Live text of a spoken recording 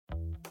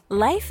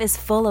Life is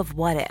full of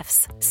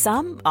what-ifs.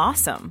 Some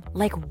awesome,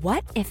 like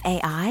what if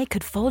AI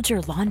could fold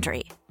your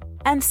laundry?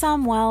 And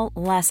some, well,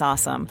 less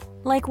awesome,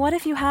 like what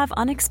if you have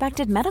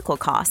unexpected medical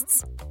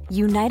costs?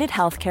 United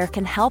Healthcare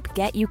can help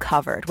get you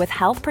covered with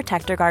Health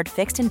Protector Guard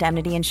fixed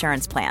indemnity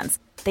insurance plans.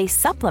 They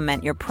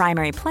supplement your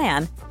primary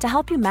plan to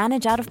help you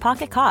manage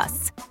out-of-pocket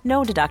costs.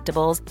 No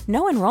deductibles,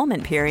 no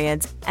enrollment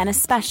periods, and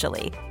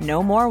especially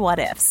no more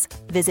what-ifs.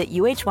 Visit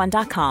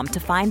uh1.com to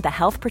find the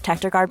Health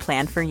Protector Guard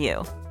plan for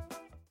you.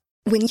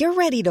 When you're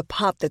ready to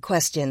pop the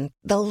question,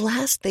 the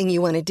last thing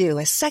you want to do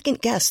is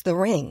second-guess the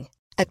ring.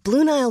 At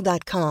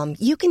BlueNile.com,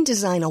 you can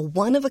design a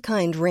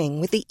one-of-a-kind ring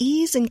with the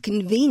ease and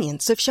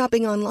convenience of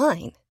shopping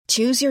online.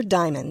 Choose your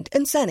diamond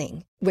and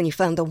setting. When you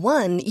find the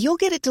one, you'll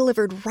get it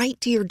delivered right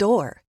to your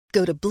door.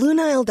 Go to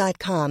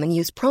BlueNile.com and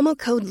use promo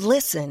code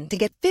LISTEN to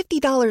get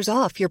 $50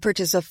 off your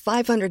purchase of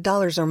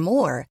 $500 or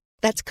more.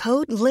 That's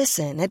code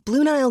LISTEN at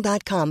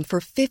BlueNile.com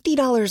for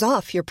 $50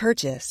 off your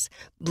purchase.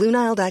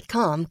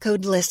 BlueNile.com,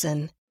 code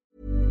LISTEN.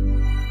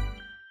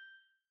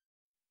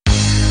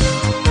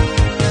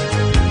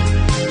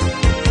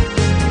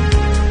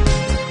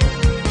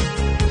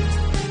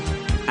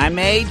 I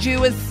made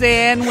you a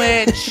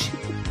sandwich,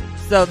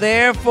 so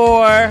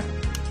therefore,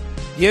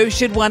 you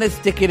should want to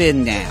stick it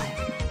in now.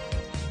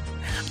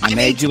 I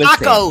made you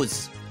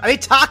tacos. I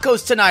made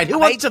tacos tonight. Who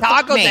wants to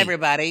fuck me?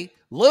 Everybody.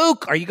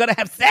 Luke, are you going to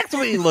have sex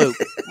with me, Luke?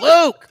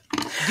 Luke,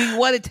 do you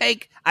want to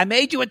take? I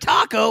made you a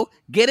taco.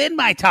 Get in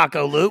my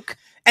taco, Luke.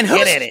 And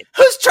get in it.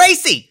 Who's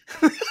Tracy?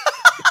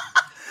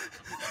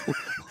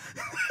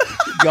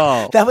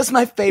 Y'all, that was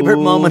my favorite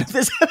moment of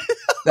this episode.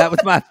 That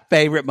was my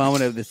favorite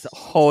moment of this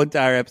whole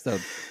entire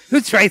episode.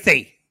 Who's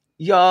Tracy?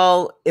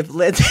 Y'all, if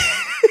Lindsay...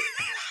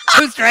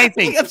 Who's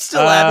Tracy? I'm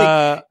still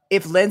laughing.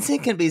 If Lindsay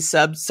can be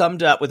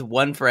summed up with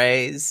one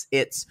phrase,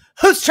 it's,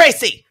 who's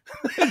Tracy?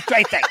 Who's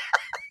Tracy?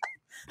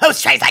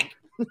 Who's Tracy?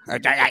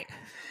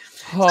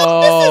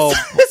 Oh.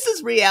 So this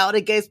is Reality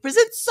Gaze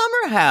presents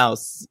Summer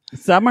House.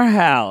 Summer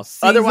House.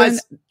 Otherwise,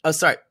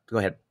 sorry. Go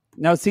ahead.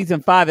 No,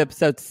 season 5,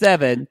 episode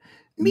 7.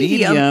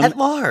 Medium at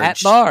large.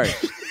 At large.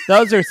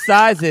 Those are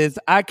sizes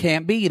I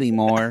can't be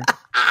anymore.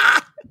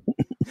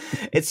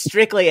 It's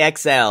strictly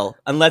XL,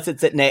 unless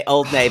it's at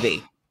Old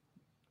Navy.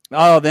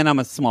 Oh, then I'm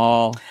a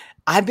small.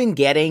 I've been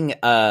getting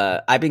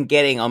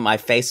on my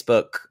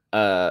Facebook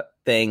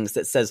things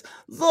that says,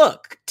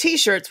 look,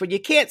 t-shirts when you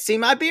can't see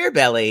my beer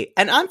belly,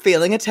 and I'm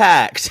feeling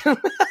attacked.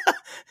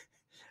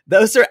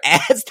 Those are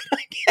ads that I'm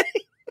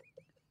getting.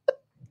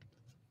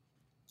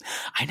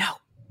 I know.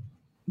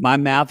 My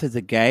mouth is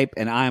agape,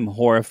 and I'm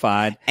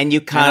horrified. And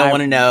you kind of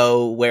want to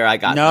know where I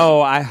got them.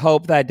 No, I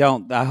hope they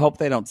don't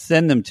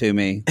send them to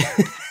me.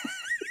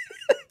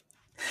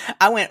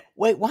 I went,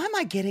 wait, why am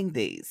I getting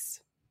these?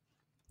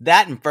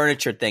 That and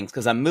furniture things,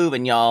 because I'm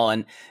moving, y'all,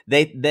 and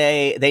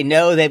they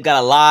know they've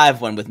got a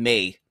live one with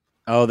me.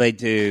 Oh, they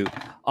do.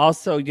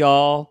 Also,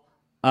 y'all,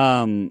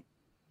 I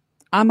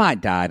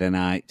might die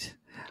tonight.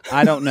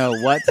 I don't know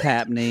what's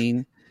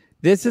happening.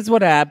 This is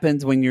what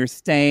happens when you're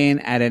staying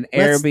at an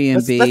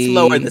Airbnb. Let's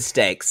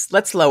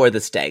lower the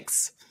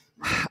stakes.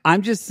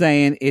 I'm just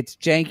saying it's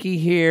janky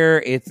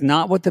here. It's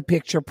not what the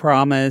picture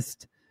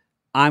promised.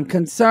 I'm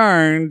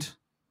concerned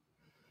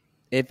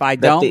if I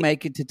don't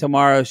make it to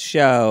tomorrow's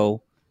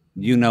show,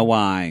 you know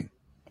why.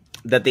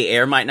 That the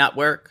air might not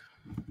work?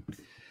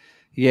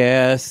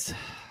 Yes.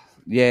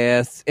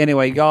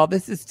 Anyway, y'all,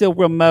 this is still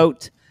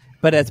remote,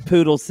 but as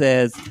Poodle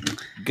says,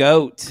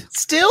 goat.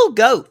 Still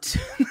goat.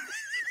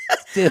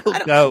 Goat.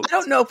 I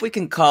don't know if we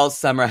can call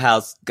Summer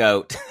House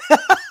goat.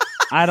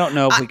 I don't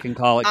know if we can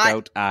call it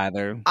goat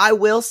either. I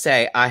will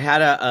say I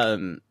had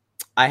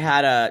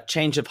a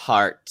change of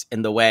heart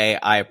in the way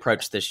I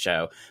approached this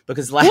show,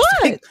 because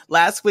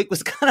last week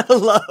was kind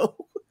of low.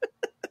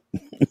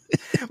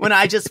 When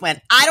I just went,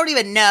 I don't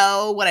even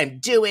know what I'm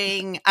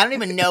doing. I don't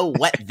even know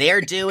what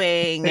they're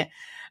doing.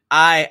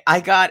 I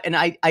got an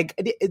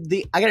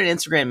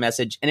Instagram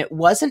message, and it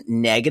wasn't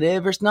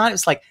negative or not. It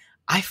was like,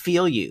 I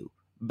feel you,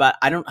 but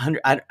I don't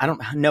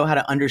know how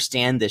to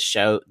understand this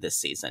show this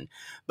season.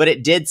 But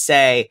it did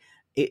say,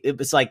 it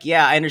was like,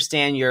 yeah, I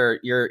understand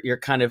your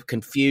kind of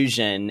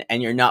confusion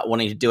and you're not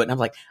wanting to do it. And I'm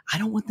like, I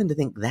don't want them to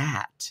think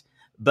that.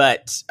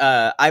 But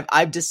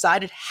I've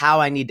decided how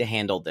I need to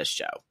handle this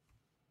show.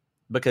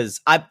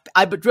 Because I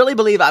really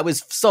believe I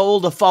was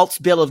sold a false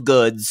bill of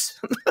goods.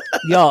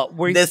 Y'all,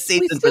 this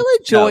season we still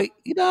enjoy,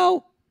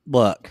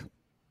 look,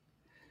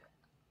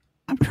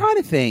 I'm trying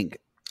to think.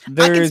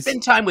 I can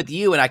spend time with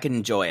you and I can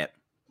enjoy it.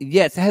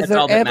 Yes. Has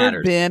there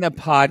ever been a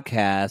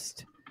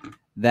podcast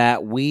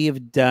that we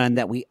have done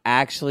that we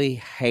actually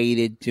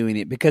hated doing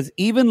it? Because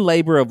even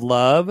Labor of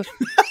Love,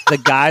 the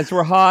guys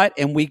were hot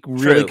and we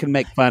really can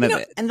make fun of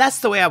it. And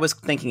that's the way I was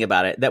thinking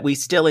about it, that we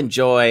still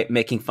enjoy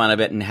making fun of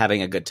it and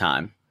having a good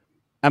time.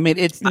 I mean,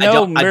 it's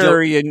no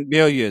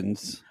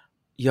millions.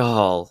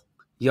 Y'all.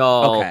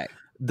 Okay.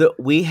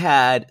 We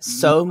had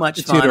so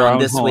much fun on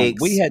this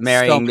week's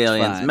Marrying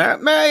Millions.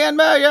 Marrying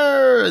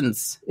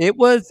Millions. It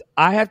was,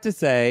 I have to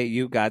say,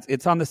 you guys,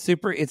 it's on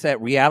it's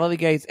at Reality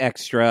Gaze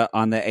Extra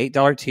on the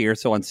 $8 tier.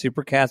 So on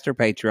Supercast or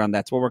Patreon,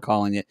 that's what we're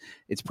calling it.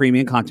 It's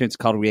premium content. It's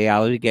called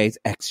Reality Gaze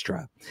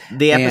Extra.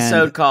 The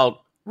episode called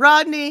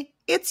Rodney,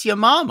 It's Your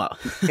Mama.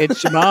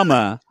 It's Your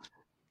Mama.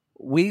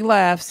 We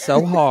laughed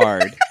so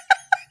hard.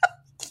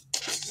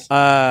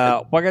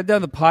 I got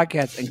done the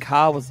podcast and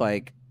Kyle was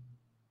like,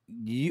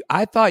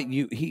 I thought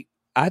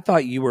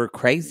you were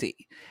crazy.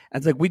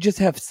 And it's like, we just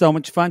have so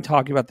much fun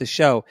talking about the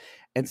show.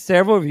 And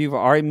several of you have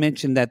already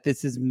mentioned that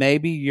this is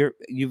maybe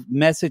you've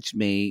messaged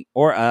me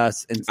or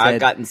us and said,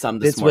 I've gotten some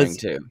this morning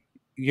too.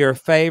 Your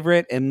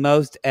favorite and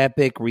most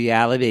epic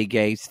Reality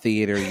Gaze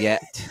theater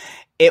yet.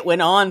 It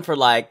went on for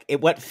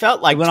what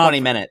felt like 20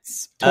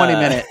 minutes. 20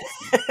 minutes.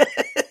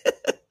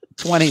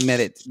 20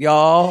 minutes,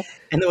 y'all.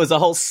 And there was a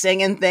whole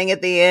singing thing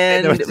at the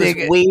end. It was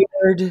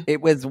weird. It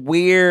was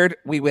weird.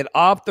 We went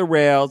off the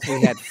rails.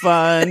 We had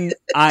fun.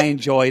 I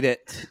enjoyed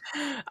it.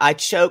 I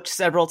choked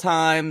several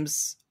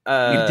times.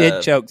 You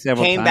did choke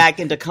several times. Came back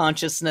into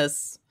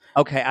consciousness.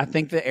 Okay, I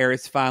think the air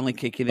is finally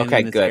kicking in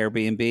this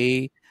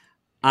Airbnb.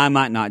 I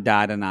might not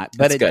die tonight.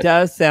 But it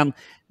does sound...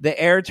 The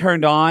air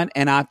turned on,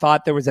 and I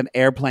thought there was an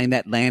airplane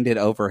that landed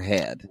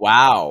overhead.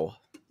 Wow.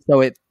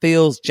 So it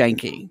feels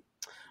janky.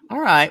 All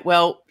right.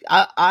 Well,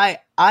 I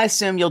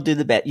assume you'll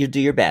do you'll do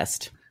your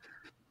best.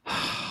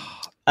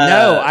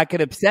 No, I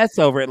could obsess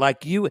over it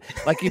like you.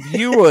 Like if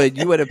you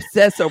would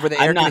obsess over the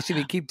air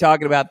conditioning and keep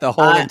talking about the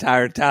whole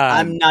entire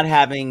time. I'm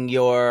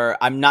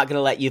not going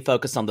to let you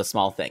focus on the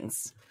small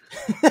things.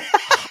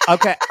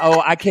 Okay.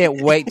 Oh, I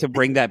can't wait to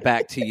bring that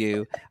back to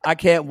you. I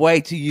can't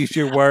wait to use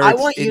your words. I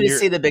want you to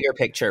see the bigger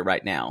picture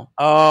right now.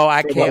 Oh,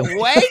 I can't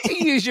wait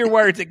to use your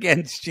words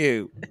against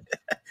you.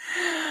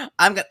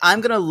 I'm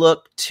going to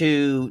look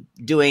to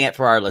doing it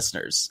for our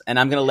listeners, and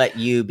I'm going to let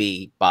you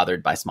be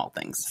bothered by small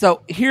things.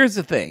 So here's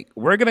the thing.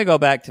 We're going to go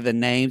back to the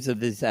names of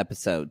these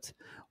episodes.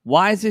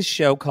 Why is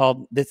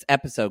this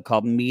episode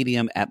called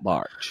Medium at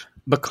Large?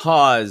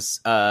 Because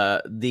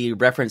the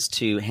reference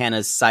to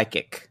Hannah's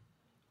psychic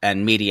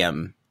and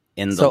medium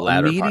in the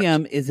latter part. So a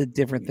medium is a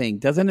different thing.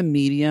 Doesn't a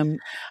medium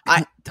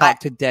talk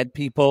to dead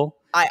people?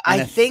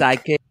 I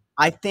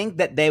think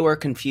that they were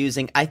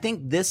confusing. I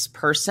think this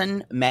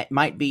person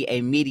might be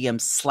a medium /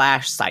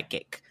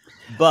 psychic,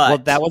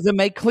 but that wasn't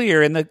made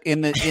clear in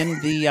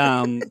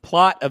the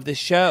plot of the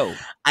show.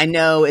 I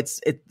know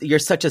you're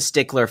such a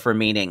stickler for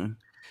meaning.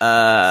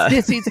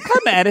 Sissies,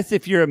 come at us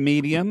if you're a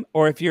medium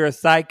or if you're a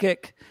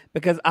psychic,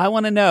 because I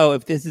want to know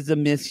if this is a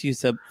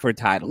misuse for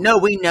title. No,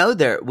 we know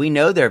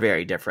they're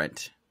very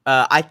different.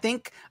 I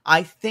think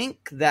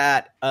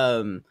that.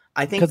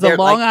 I think because the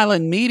Long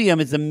Island medium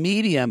is a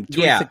medium.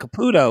 Teresa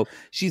Caputo,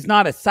 she's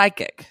not a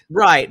psychic,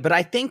 right? But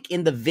I think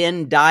in the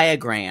Venn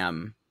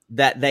diagram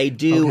that they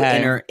do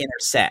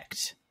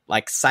intersect,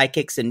 like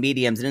psychics and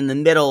mediums, and in the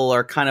middle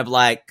are kind of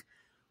like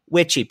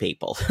witchy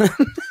people.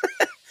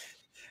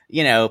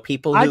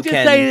 People who I just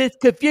say it's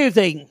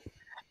confusing.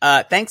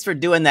 Thanks for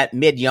doing that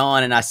mid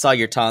yawn, and I saw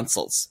your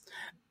tonsils.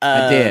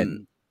 I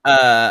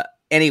did.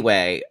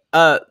 Anyway,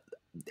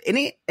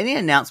 any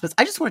announcements?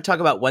 I just want to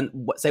talk about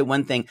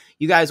one thing.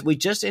 You guys, we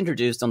just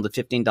introduced on the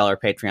 $15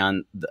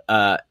 Patreon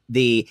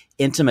the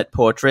intimate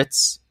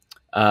portraits,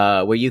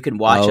 where you can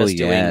watch us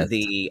doing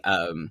the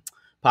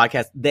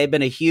podcast. They've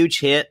been a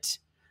huge hit.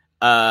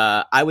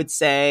 I would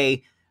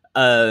say,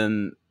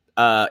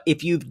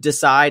 if you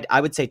decide, I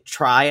would say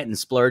try it and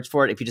splurge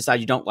for it. If you decide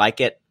you don't like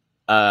it,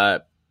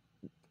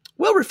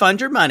 we'll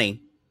refund your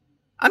money.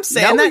 I'm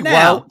saying that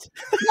now. Won't.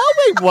 No,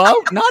 we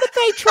won't. Not if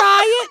they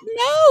try it.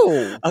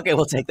 No. Okay,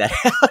 we'll take that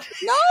out.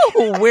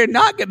 No, we're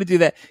not going to do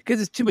that because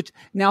it's too much.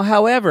 Now,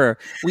 however,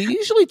 we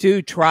usually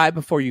do try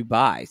before you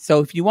buy.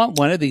 So if you want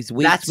one of these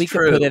weeks, we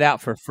can put it out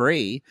for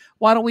free.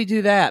 Why don't we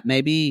do that?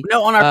 Maybe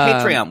on our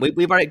Patreon.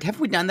 We've already haven't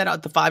we done that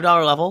at the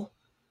 $5 level?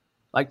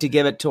 Like to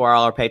give it to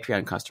all our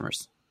Patreon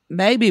customers.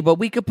 Maybe, but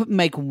we could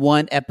make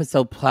one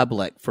episode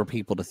public for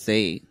people to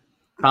see.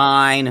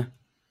 Fine,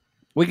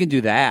 we can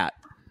do that.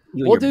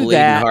 We'll do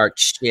that. Heart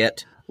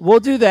shit. We'll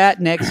do that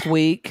next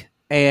week,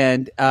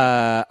 and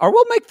or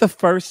we'll make the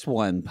first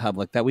one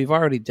public that we've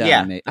already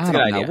done. Yeah, I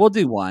don't know. We'll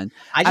do one.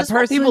 I just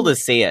want people to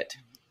see it.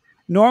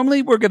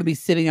 Normally, we're going to be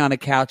sitting on a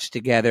couch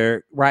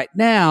together. Right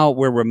now,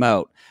 we're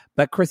remote.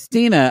 But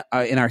Christina,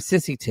 in our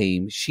Sissy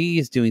team, she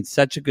is doing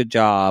such a good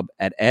job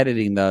at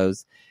editing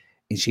those,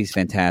 and she's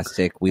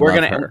fantastic. We're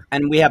love her.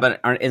 And we have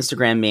our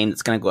Instagram meme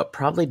that's going to go up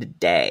probably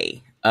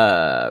today.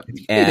 If you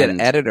need an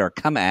editor,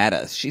 come at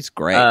us. She's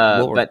great.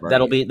 But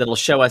that'll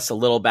show us a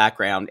little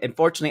background.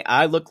 Unfortunately,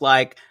 I look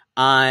like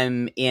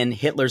I'm in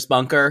Hitler's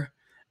bunker,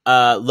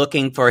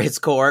 looking for his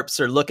corpse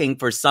or looking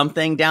for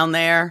something down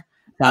there.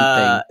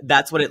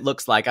 That's what it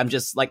looks like. I'm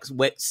just like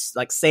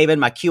saving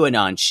my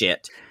QAnon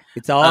shit.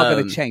 It's all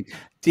going to change.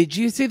 Did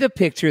you see the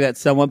picture that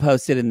someone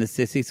posted in the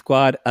Sissy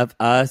Squad of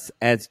us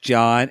as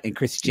John and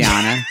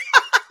Christiana?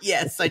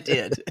 Yes, I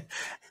did.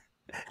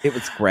 It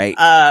was great.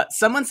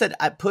 Someone said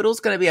Poodle's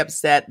going to be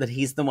upset that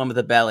he's the one with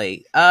the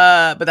belly.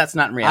 But that's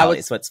not in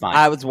reality, so it's fine.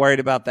 I was worried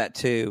about that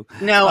too.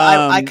 No,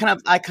 I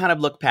kind of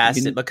look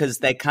past it because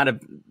they kind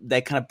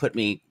of put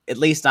me. At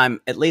least I'm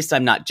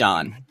not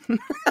John.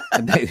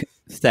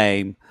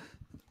 Same.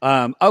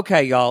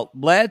 Okay, y'all.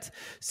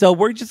 So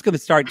we're just going to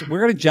start. We're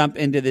going to jump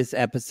into this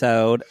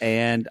episode,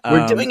 and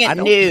we're doing it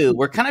new.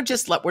 We're kind of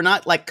just we're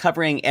not like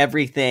covering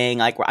everything.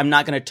 Like I'm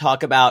not going to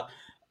talk about.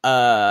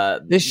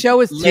 This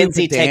show is too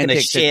Lindsay taking a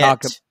shit,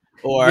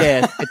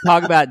 to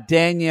talk about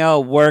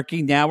Danielle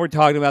working. Now we're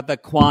talking about the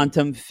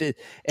quantum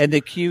and the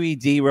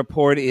QED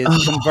report is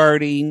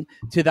converting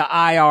to the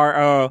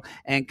IRO,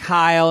 and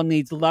Kyle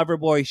needs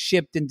Loverboy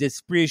shipped in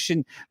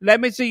distribution. Let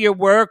me see your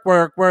work.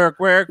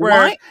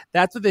 What?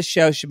 That's what this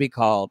show should be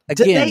called.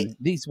 Again,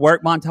 these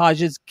work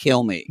montages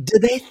kill me. Do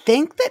they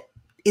think that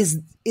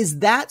is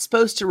that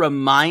supposed to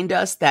remind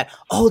us that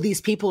these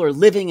people are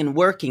living and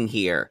working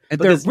here and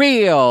they're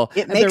real?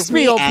 It makes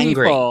me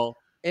angry. People.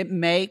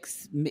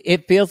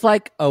 It feels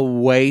like a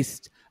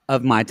waste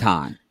of my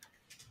time.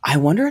 I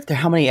wonder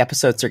how many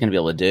episodes they're going to be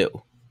able to do.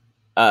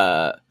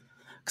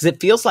 Because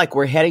it feels like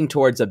we're heading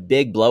towards a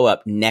big blow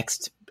up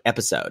next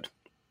episode.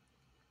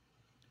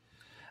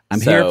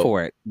 I'm here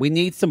for it. We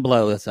need some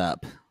blow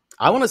up.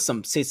 I want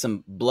to see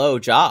some blow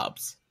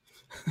jobs.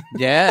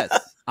 Yes.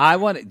 I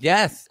want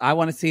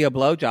to see a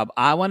blowjob.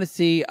 I want to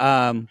see.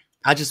 I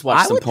just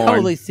watched some porn. I would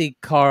totally see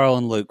Carl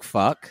and Luke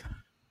fuck.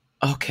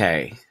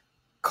 Okay,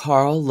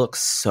 Carl looks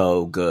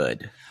so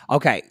good.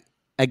 Okay,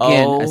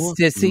 again, a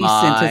sissy sent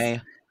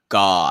us.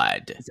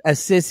 God, a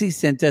sissy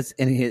sent us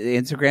in his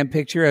Instagram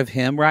picture of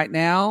him right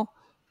now.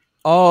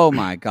 Oh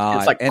my God,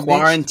 it's like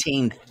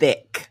quarantine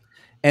thick.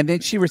 And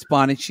then she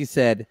responded. She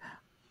said,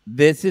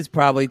 "This is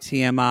probably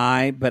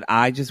TMI, but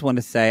I just want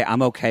to say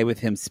I'm okay with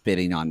him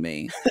spitting on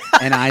me."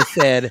 And I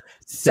said,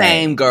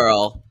 same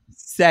girl.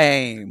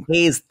 Same.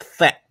 He's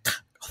thick.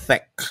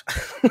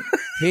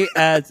 He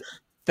is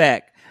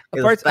thick.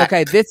 First,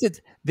 okay,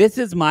 this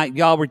is my,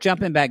 y'all, we're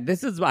jumping back.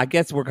 This is, I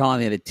guess we're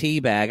calling it a tea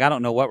bag. I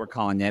don't know what we're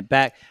calling it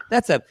back.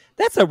 That's a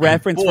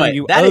reference for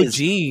you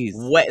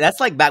OGs.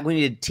 That's like back when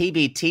you did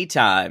TBT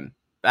time.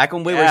 Back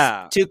when we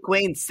were two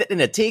queens sitting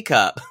in a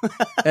teacup.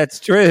 That's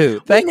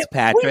true. Thanks,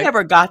 Patrick. We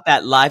never got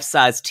that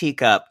life-size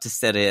teacup to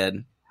sit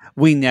in.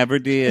 We never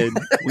did.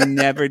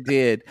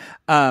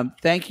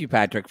 Thank you,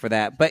 Patrick, for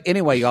that. But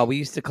anyway, y'all, we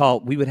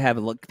would have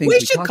things we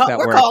talked about.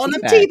 We're calling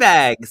them tea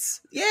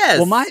bags.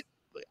 Yes. Well,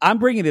 I'm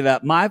bringing it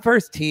up. My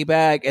first tea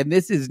bag, and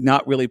this is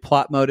not really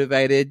plot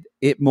motivated.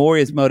 It more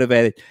is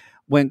motivated.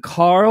 When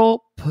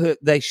Carl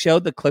they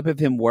showed the clip of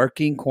him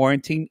working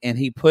quarantine, and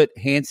he put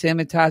hand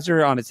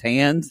sanitizer on his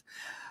hands.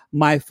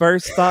 My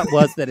first thought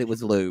was that it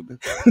was lube.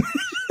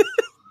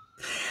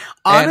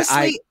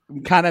 Honestly, I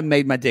kind of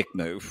made my dick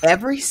move.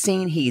 Every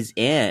scene he's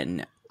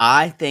in,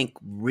 I think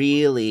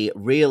really,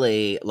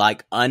 really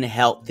like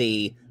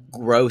unhealthy,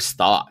 gross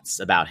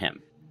thoughts about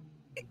him.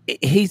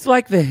 He's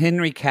like the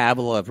Henry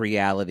Cavill of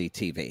reality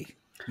TV.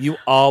 You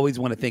always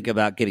want to think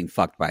about getting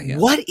fucked by him.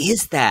 What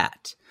is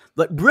that?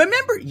 But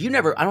remember,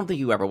 I don't think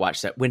you ever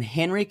watched that. When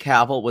Henry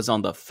Cavill was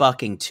on the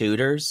fucking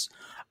Tudors.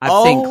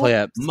 I've seen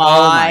clips.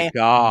 My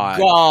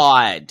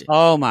God.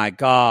 Oh my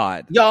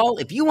God. Y'all,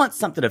 if you want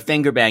something to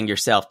finger bang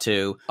yourself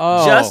to,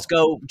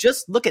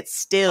 just look at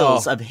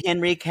stills of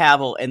Henry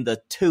Cavill and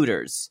the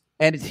Tudors.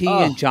 And he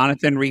and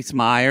Jonathan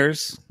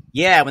Rhys-Meyers.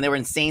 Yeah, when they were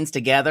in scenes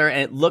together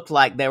and it looked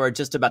like they were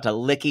just about to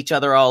lick each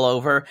other all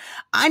over.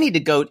 I need to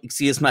go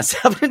excuse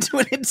myself into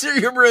an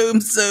interior room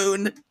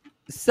soon.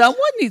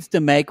 Someone needs to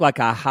make like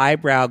a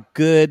highbrow,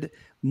 good,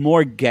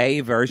 more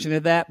gay version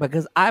of that,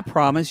 because I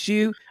promise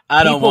you,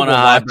 I don't want a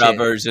highbrow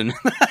version.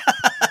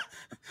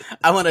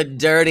 I want a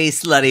dirty,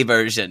 slutty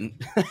version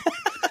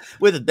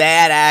with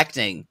bad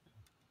acting.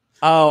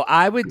 Oh,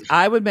 I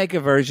would make a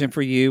version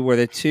for you where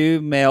the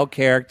two male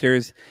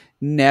characters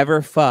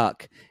never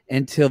fuck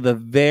until the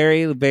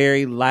very,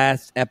 very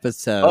last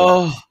episode.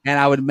 Oh. And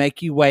I would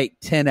make you wait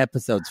 10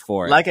 episodes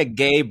for it. Like a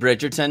gay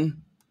Bridgerton?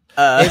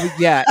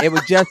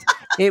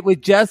 It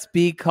would just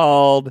be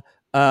called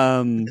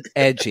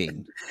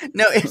edging.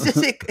 No,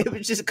 it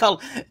was just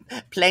called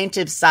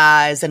Plaintive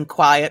Sighs and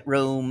Quiet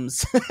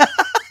Rooms.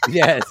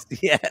 Yes.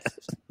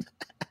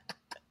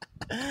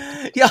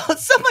 Yo,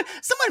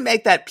 someone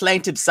make that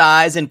Plaintive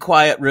Sighs and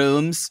Quiet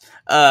Rooms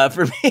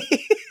for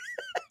me.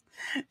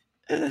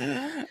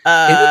 Isn't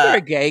there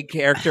a gay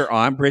character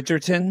on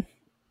Bridgerton?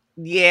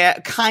 Yeah,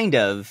 kind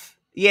of.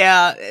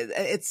 Yeah,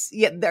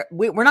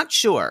 we're not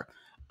sure.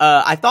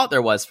 I thought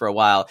there was for a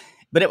while,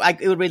 but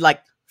it would be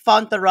like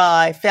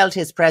Fauntleroy felt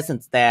his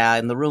presence there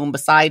in the room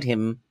beside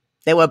him.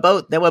 They were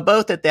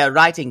both at their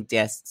writing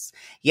desks,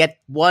 yet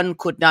one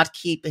could not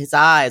keep his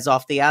eyes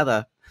off the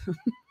other.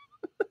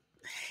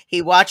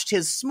 He watched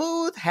his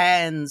smooth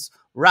hands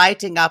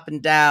writing up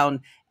and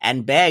down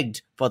and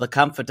begged for the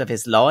comfort of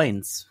his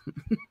loins.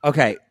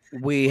 Okay,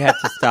 we have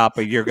to stop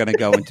or you're going to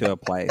go into a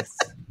place.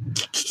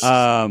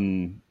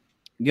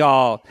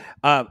 Y'all,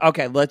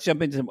 okay, let's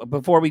jump into.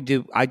 Before we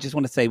do, I just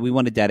want to say we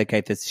want to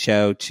dedicate this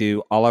show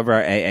to all of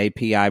our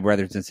AAPI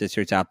brothers and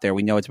sisters out there.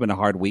 We know it's been a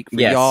hard week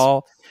for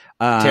y'all.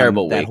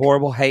 Terrible week. That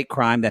horrible hate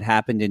crime that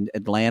happened in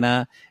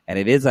Atlanta, and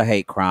it is a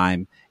hate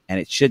crime, and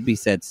it should be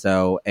said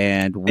so.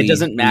 And it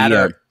doesn't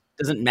matter.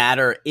 Doesn't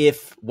matter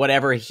if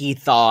whatever he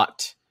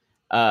thought,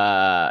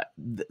 the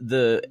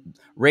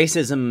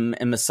racism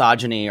and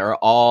misogyny are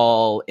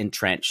all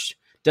entrenched.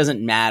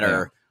 Doesn't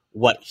matter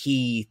what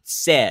he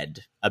said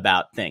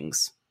about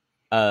things.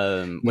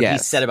 He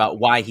said about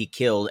why he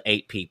killed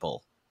 8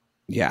 people.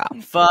 Yeah.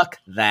 Fuck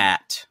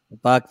that.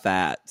 Fuck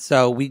that.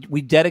 So we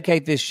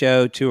dedicate this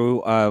show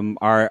to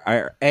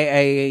our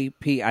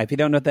AAPI. If you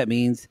don't know what that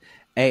means,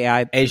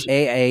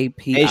 AAPI.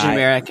 Asian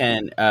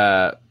American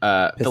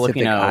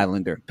Filipino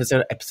Islander.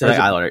 Pacific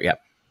Islander, yeah.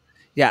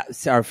 Yeah,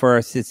 so for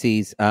our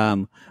sissies,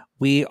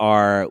 we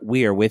are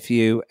with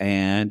you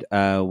and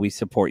we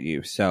support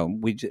you. So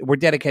we're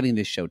dedicating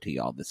this show to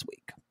y'all this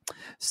week.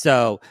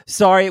 So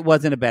sorry it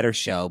wasn't a better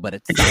show, but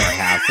it's Sarah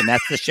House, and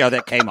that's the show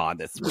that came on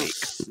this week.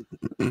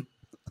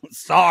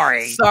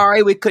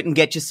 Sorry we couldn't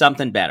get you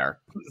something better.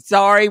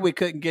 Sorry we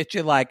couldn't get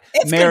you like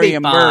it's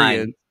Mariam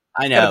Murray.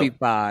 I know. It's gonna be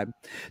fine.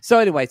 So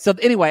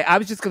anyway, I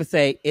was just gonna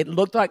say it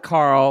looked like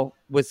Carl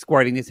was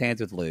squirting his hands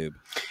with lube.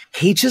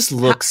 He just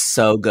looks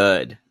so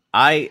good.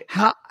 How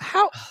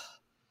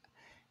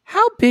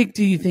big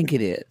do you think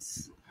it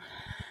is?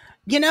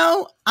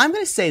 I'm going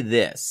to say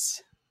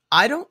this.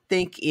 I don't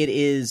think it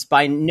is,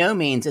 by no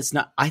means, it's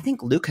not. I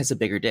think Luke has a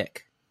bigger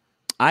dick.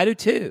 I do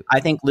too.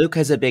 I think Luke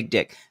has a big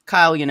dick.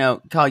 Kyle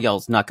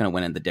y'all's not going to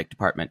win in the dick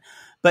department.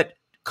 But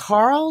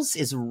Carl's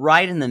is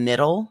right in the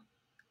middle,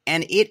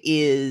 and it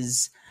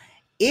is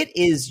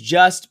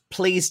just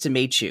pleased to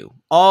meet you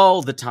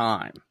all the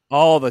time.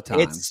 All the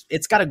time.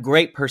 It's got a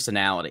great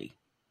personality.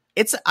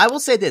 I will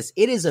say this,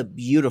 it is a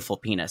beautiful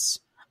penis.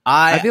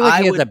 I feel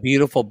like he has a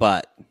beautiful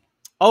butt.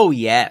 Oh,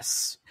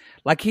 yes.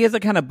 Like he has a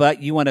kind of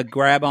butt you want to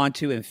grab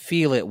onto and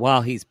feel it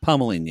while he's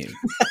pummeling you.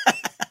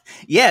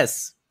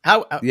 Yes.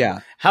 How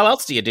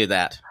else do you do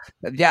that?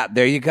 Yeah,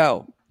 there you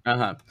go.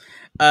 Uh-huh.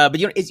 But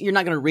you're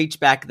not going to reach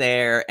back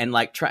there and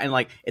try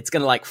and it's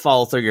going to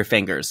fall through your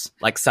fingers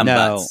like some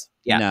butts.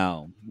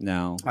 Yeah.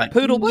 No.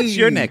 Poodle, what's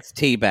your next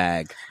tea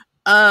bag?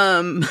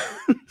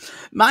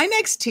 My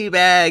next tea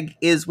bag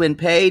is when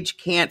Paige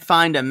can't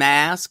find a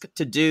mask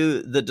to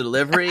do the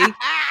delivery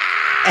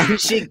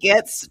and she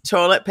gets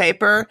toilet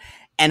paper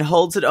and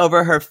holds it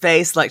over her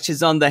face like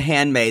she's on The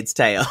Handmaid's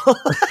Tale.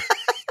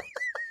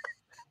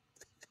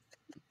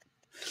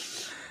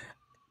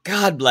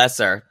 God bless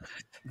her.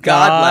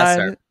 God bless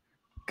her.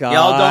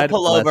 Y'all don't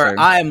pull over. Her.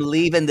 I am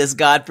leaving this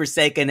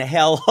godforsaken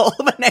hellhole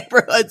of a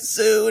neighborhood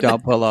soon.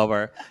 Don't pull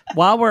over.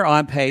 While we're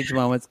on Paige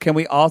moments, can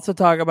we also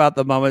talk about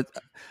the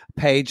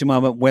Paige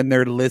moment when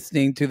they're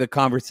listening to the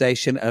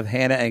conversation of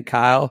Hannah and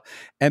Kyle,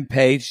 and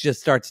Paige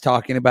just starts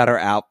talking about her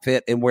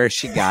outfit and where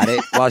she got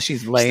it while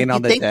she's laying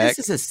on the deck? I think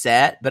this is a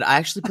set, but I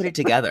actually put it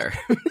together.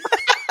 I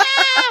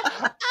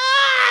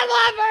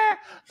love her.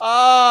 Oh,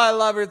 I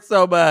love her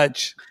so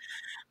much.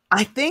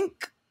 I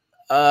think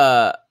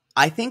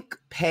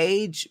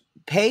Paige's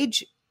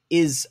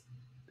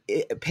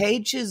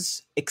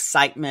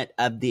excitement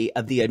of the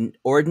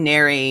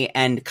ordinary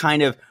and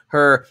kind of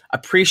her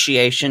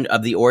appreciation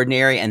of the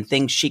ordinary and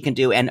things she can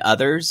do and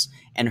others,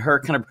 and her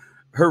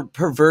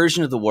her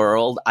version of the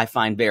world, I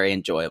find very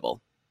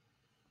enjoyable.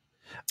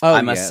 Oh,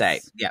 I must say,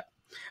 yeah.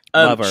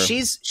 Love her.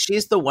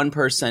 She's the one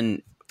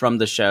person from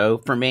the show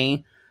for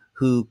me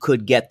who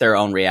could get their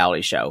own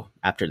reality show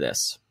after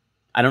this.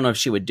 I don't know if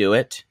she would do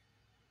it,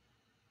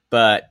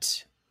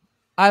 but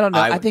I don't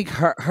know. I think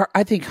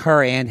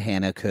her and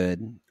Hannah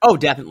could. Oh,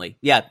 definitely.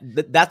 Yeah,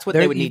 that's what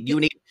they would need. You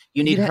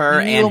need her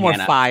and Hannah. More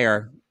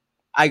fire.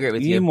 I agree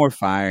with you. You need more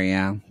fire,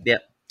 yeah. Yeah.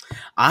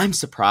 I'm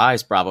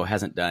surprised Bravo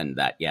hasn't done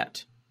that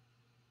yet.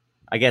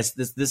 I guess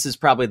this is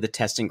probably the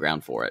testing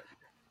ground for it.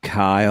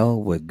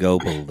 Kyle would go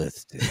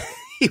ballistic.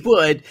 He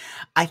would.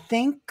 I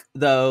think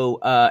though,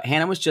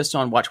 Hannah was just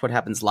on Watch What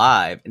Happens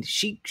Live, and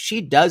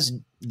she's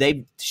done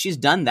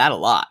that a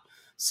lot.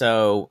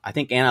 So I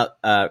think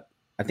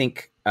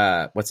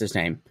what's his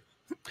name?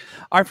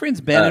 Our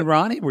friends Ben and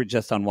Ronnie were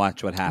just on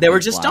Watch What Happens. They were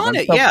just on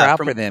it, yeah.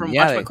 For them. From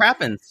Watch What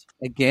Happens.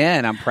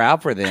 Again, I'm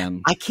proud for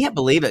them. I can't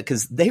believe it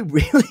because they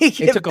really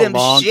give them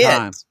shit.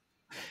 Time.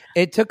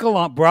 It took a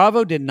long.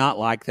 Bravo did not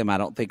like them, I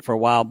don't think, for a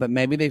while, but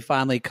maybe they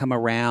finally come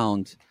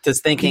around.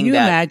 Just thinking. Can you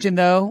imagine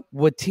though?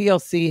 Would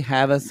TLC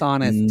have us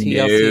on as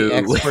TLC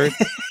experts?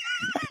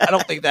 I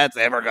don't think that's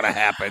ever going to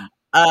happen.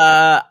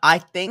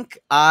 I think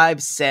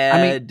I've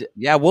said.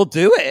 Yeah, we'll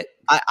do it.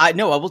 I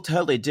know I will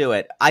totally do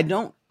it. I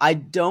don't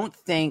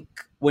think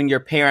when your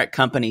parent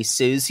company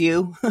sues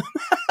you,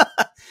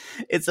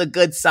 it's a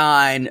good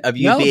sign of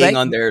you being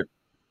on their.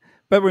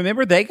 But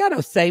remember, they got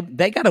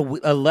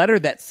a letter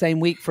that same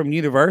week from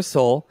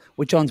Universal,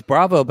 which owns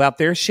Bravo, about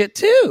their shit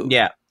too.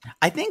 Yeah,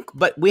 I think.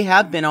 But we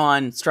have been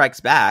on Strikes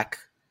Back,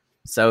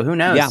 so who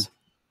knows? Yeah,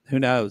 who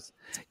knows?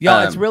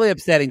 Y'all, it's really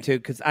upsetting too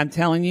because I'm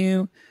telling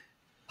you,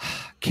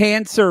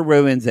 Cancer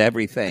ruins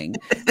everything.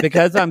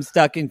 Because I'm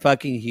stuck in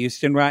fucking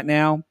Houston right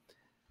now.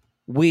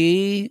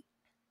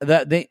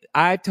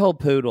 I told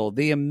Poodle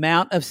the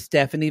amount of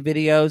Stephanie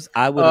videos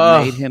I would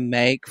have made him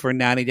make for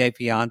 90 Day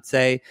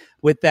Fiance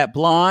with that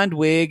blonde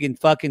wig and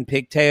fucking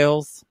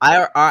pigtails.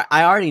 I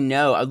already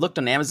know. I looked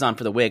on Amazon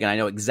for the wig, and I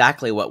know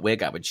exactly what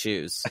wig I would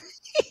choose.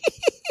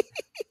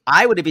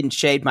 I would have even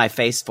shaved my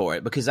face for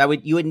it because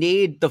you would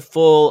need the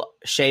full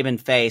shaven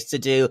face to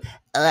do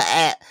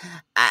here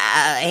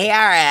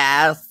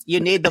ass. You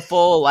need the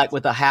full like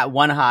with a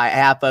one eye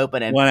half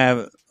open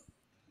and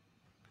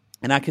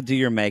and I could do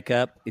your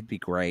makeup. It'd be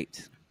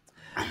great.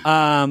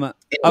 Anyway,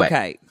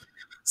 okay.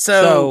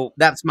 So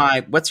that's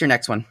what's your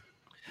next one?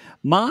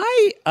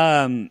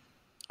 I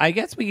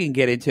guess we can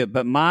get into it,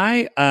 but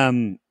my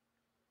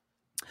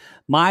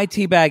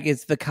teabag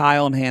is the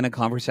Kyle and Hannah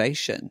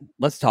conversation.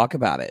 Let's talk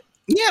about it.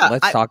 Yeah.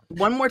 Let's talk.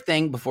 One more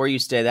thing before you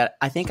say that.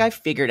 I think I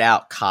figured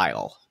out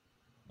Kyle.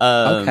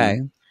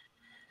 Okay.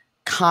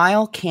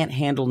 Kyle can't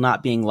handle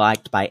not being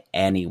liked by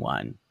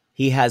anyone.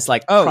 He has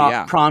like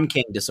prom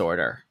king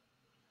disorder.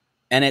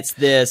 And it's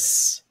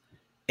this,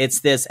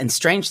 and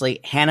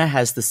strangely, Hannah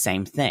has the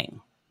same thing.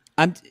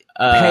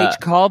 Paige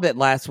called it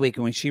last week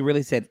when she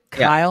really said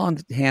Kyle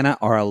and Hannah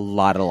are a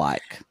lot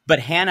alike. But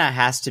Hannah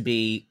has to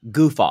be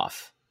goof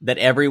off. That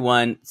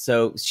everyone,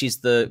 so she's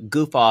the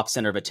goof off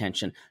center of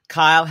attention.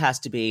 Kyle has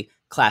to be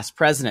class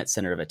president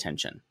center of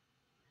attention.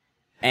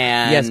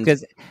 And yes,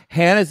 because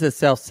Hannah's a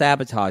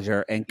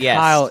self-sabotager and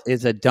Kyle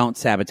is a don't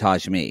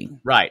sabotage me.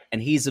 Right.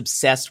 And he's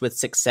obsessed with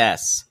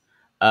success.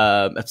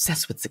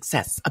 Obsessed with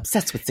success. I can't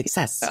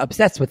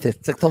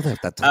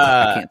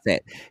say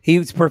it. He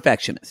was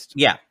perfectionist.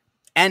 Yeah.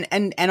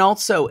 And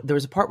also there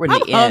was a part where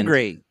I'm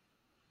hungry.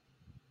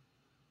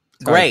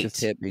 Great. It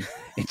just hit me.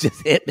 It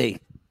just hit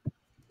me.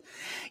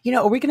 You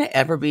know, are we going to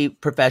ever be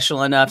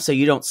professional enough so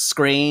you don't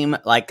scream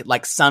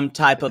like some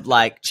type of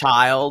like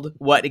child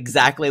what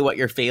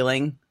you're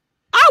feeling?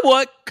 I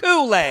want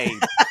Kool-Aid.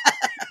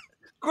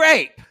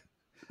 Grape.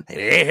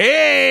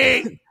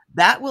 Hey.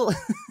 That'll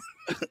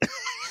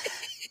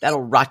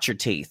rot your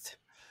teeth.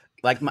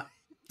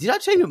 Did I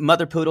tell you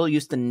Mother Poodle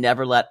used to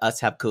never let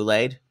us have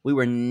Kool-Aid? We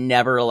were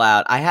never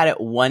allowed. I had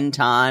it one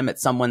time at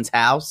someone's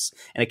house,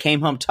 and I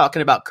came home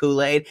talking about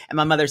Kool-Aid, and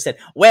my mother said,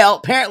 well,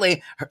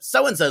 apparently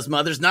so-and-so's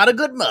mother's not a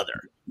good mother,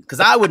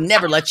 because I would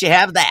never let you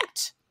have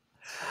that.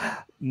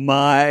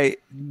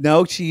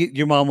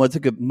 Your mom was a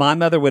good. My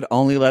mother would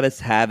only let us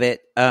have it.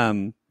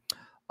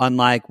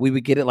 Unlike we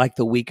would get it like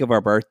the week of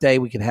our birthday.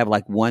 We could have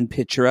like one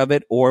picture of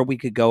it, or we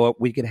could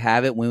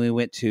have it when we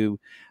went to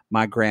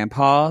my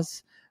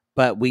grandpa's.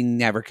 But we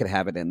never could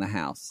have it in the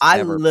house.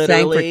 Same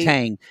for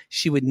Tang.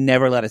 She would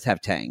never let us have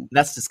Tang.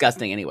 That's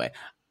disgusting anyway.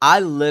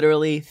 I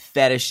literally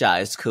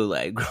fetishized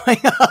Kool-Aid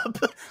growing up.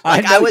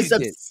 I was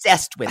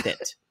obsessed with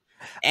it.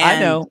 And, I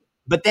know.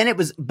 But then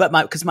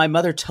because my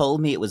mother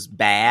told me it was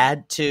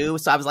bad too.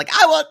 So I was like,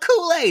 I want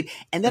Kool-Aid.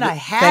 And then I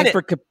had it.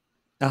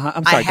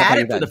 I'm sorry. I had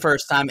it for the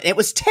first time and it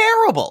was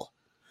terrible.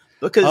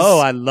 Because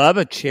I love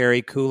a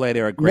cherry Kool-Aid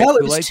or a grape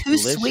Kool-Aid. No, it was too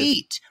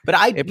sweet. But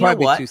it'd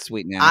probably be too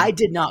sweet now. I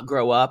did not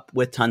grow up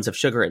with tons of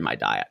sugar in my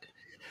diet.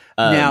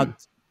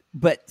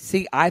 But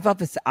see, I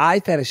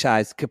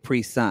fetishized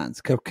Capri Suns.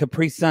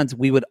 Capri Suns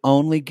we would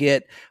only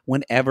get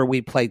whenever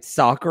we played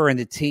soccer and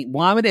the team.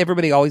 Why would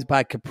everybody always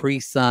buy Capri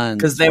Suns?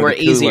 Because they were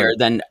easier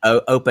than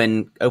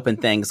open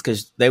things.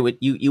 Because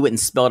you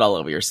wouldn't spill it all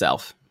over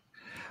yourself.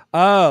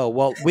 Oh,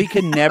 well, we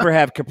can never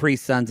have Capri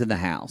Suns in the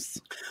house.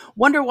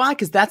 Wonder why?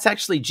 Because that's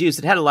actually juice.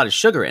 It had a lot of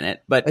sugar in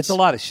it, but it's a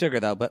lot of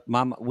sugar though. But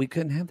Mama, we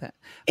couldn't have that.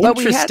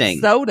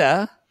 Interesting. But we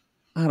had soda.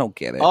 I don't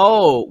get it.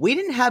 Oh, we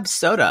didn't have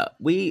soda.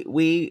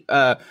 We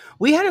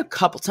had a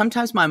couple.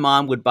 Sometimes my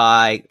mom would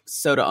buy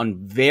soda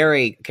on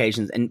very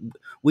occasions, and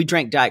we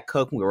drank Diet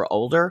Coke when we were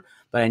older.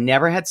 But I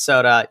never had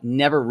soda.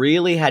 Never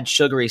really had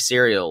sugary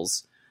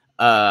cereals.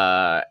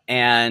 But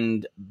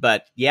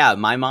yeah,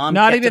 my mom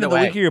not kept even it the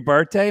away. week of your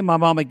birthday. My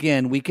mom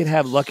again. We could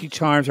have Lucky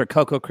Charms or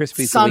Cocoa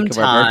Krispies the week of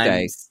our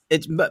birthday.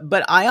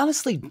 But I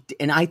honestly,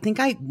 and I think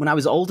when I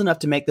was old enough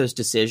to make those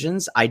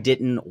decisions, I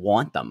didn't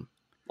want them.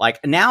 Like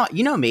now,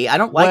 you know me, I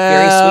don't like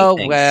very sweet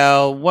things.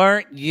 Well,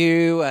 weren't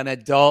you an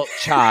adult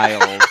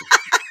child?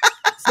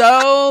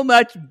 So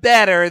much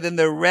better than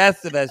the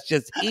rest of us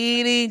just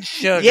eating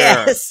sugar.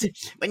 Yes,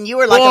 when you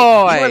were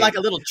like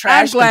a little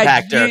trash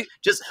compactor,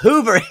 just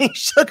hoovering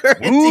sugar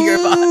into your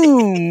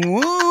body.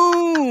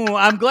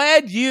 I'm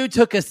glad you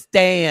took a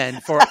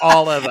stand for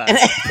all of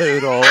us,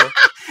 Poodle.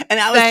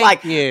 And I was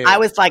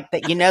like,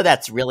 that. You know,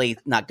 that's really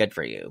not good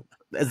for you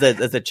as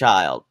a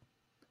child.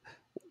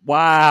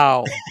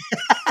 Wow.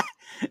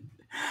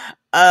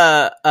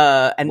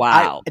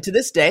 Wow. To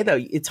this day, though,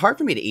 it's hard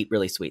for me to eat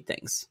really sweet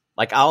things.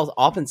 Like I'll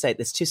often say,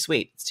 "It's too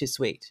sweet. It's too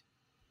sweet."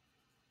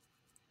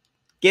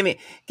 Give me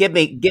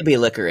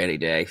liquor any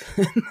day.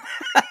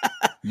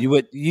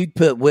 You'd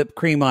put whipped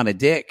cream on a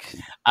dick.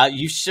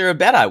 You sure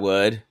bet I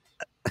would.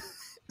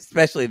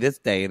 Especially this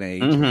day and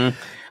age. Mm-hmm.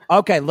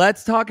 Okay,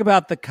 let's talk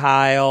about the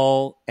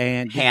Kyle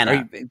and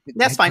Hannah.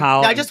 That's fine.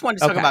 No, I just wanted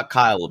to talk about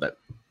Kyle a little bit.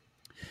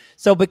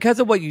 So because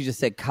of what you just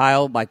said,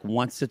 Kyle like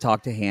wants to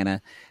talk to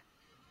Hannah.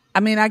 I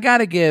mean, I got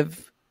to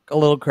give a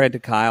little credit to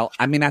Kyle.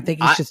 I mean, I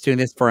think he's just doing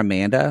this for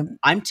Amanda.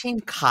 I'm Team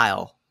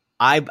Kyle.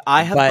 I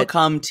have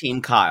become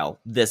Team Kyle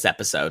this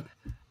episode.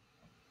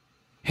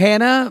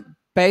 Hannah,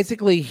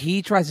 basically,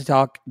 he tries to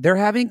talk. They're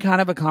having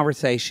kind of a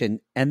conversation.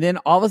 And then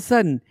all of a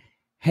sudden,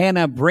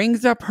 Hannah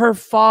brings up her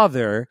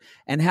father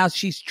and how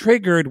she's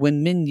triggered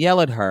when men yell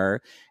at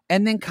her.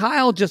 And then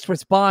Kyle just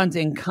responds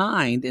in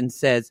kind and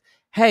says,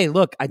 hey,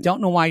 look, I don't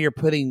know why you're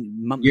putting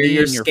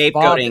you're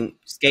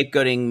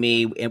scapegoating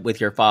me with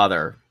your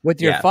father.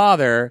 With your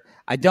father.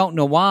 I don't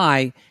know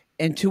why.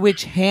 And to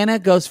which Hannah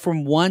goes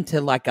from one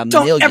to like a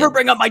million. Don't ever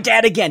bring up my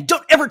dad again.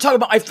 Don't ever talk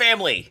about my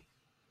family.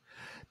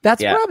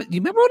 That's what you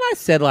remember when I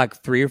said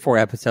like 3 or 4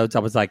 episodes, I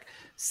was like,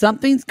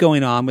 something's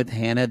going on with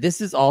Hannah.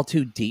 This is all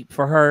too deep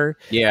for her.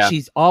 Yeah.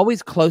 She's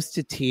always close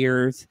to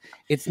tears.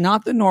 It's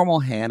not the normal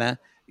Hannah.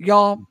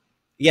 Y'all.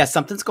 Yeah,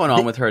 something's going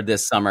on with her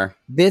this summer.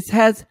 This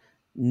has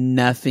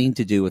nothing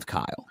to do with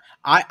Kyle.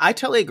 I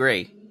totally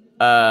agree.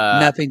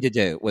 Nothing to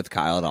do with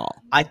Kyle at all.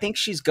 I think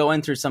she's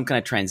going through some kind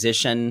of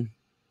transition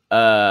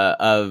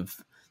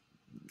of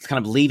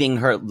kind of leaving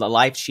the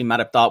life she might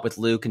have thought with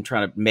Luke and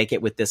trying to make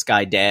it with this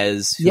guy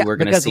Dez, who we're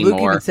going to see Luke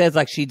more. Even says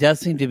like she does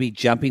seem to be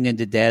jumping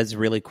into Dez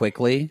really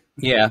quickly.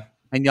 Yeah,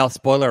 and y'all,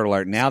 spoiler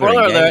alert! Now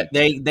spoiler alert,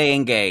 they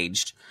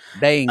engaged.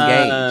 They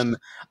engaged.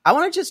 I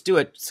want to just do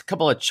a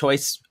couple of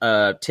choice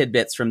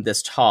tidbits from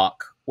this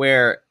talk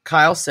where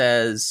Kyle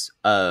says,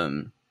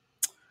 "You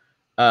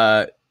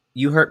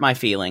hurt my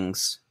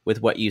feelings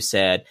with what you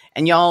said,"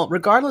 and y'all,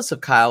 regardless of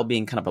Kyle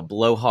being kind of a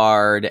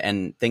blowhard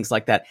and things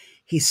like that.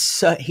 He's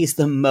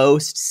the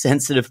most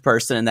sensitive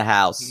person in the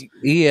house.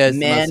 He is.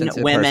 Men,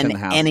 women,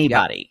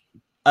 anybody.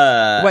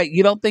 Yep. Wait,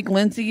 you don't think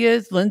Lindsay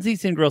is? Lindsay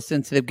seemed real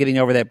sensitive getting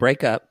over that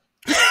breakup.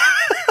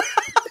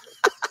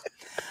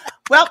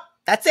 Well,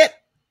 that's it.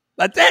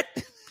 That's it.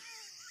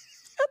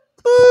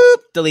 Boop.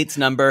 Deletes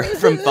number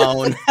from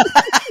phone.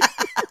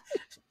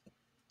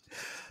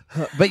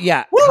 But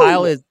yeah, Woo!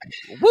 Kyle is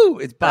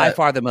by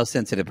far the most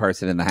sensitive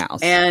person in the house.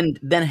 And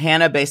then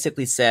Hannah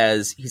basically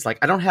says, he's like,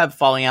 I don't have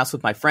falling outs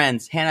with my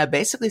friends. Hannah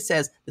basically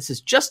says, this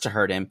is just to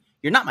hurt him.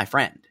 You're not my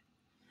friend.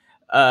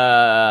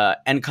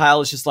 And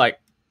Kyle is just like,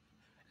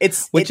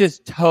 Which is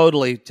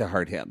totally to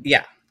hurt him.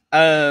 Yeah.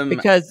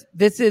 Because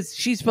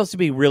she's supposed to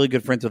be really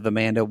good friends with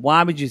Amanda.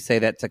 Why would you say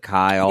that to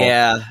Kyle?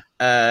 Yeah.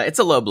 It's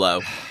a low blow.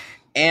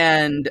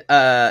 And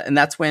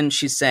that's when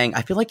she's saying,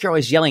 I feel like you're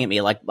always yelling at me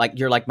like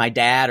you're like my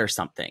dad or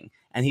something.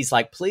 And he's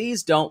like,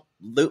 please don't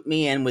loop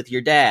me in with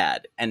your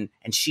dad. And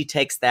she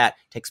takes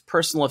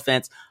personal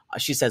offense.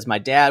 She says, my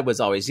dad was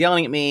always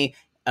yelling at me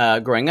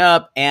growing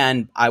up.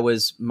 And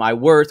my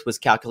worth was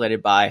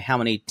calculated by how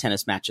many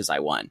tennis matches I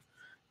won.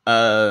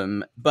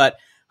 But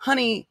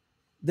honey,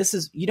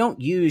 you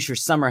don't use your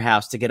summer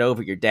house to get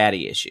over your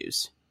daddy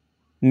issues.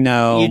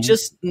 No, you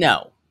just,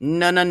 no.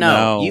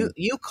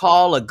 You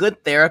call a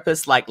good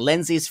therapist like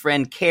Lindsay's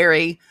friend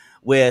Carrie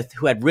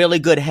who had really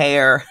good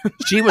hair.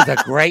 She was a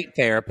great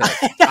therapist.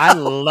 I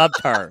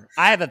loved her.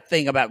 I have a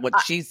thing about what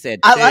she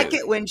said, too. I like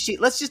it when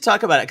let's just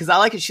talk about it, because I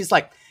like it. She's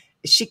like,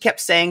 she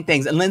kept saying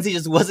things, and Lindsay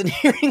just wasn't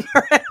hearing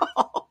her at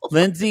all.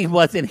 Lindsay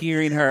wasn't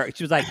hearing her.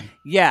 She was like,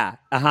 yeah,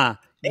 uh-huh.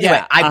 Anyway,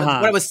 yeah,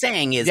 what I was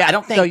saying is, I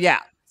don't think,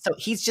 so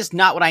he's just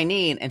not what I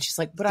need. And she's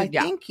like, but I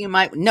think you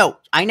might, no,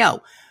 I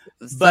know.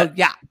 But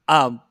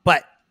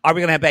but are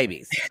we going to have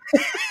babies?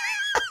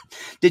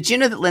 Did you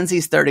know that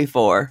Lindsay's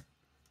 34?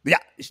 Yeah.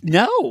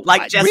 No.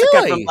 Like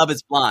Jessica from Love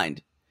is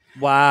Blind.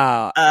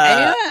 Wow.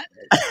 I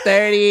am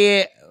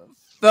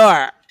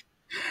 34.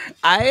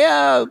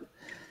 I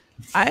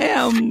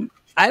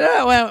don't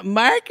know.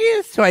 Mark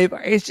is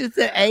 24. It's just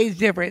an age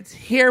difference.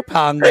 Here,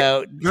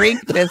 Pongo,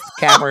 drink this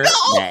Cabernet.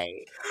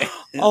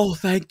 Oh,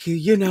 thank you.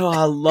 You know,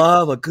 I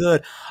love a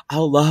good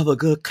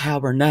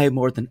Cabernet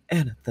more than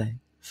anything.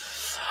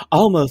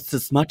 Almost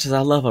as much as I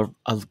love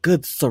a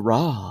good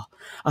Syrah.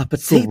 A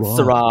petite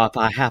Syrah if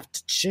I have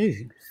to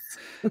choose.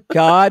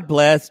 God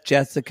bless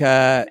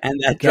Jessica and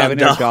that giving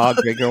her dog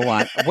drinking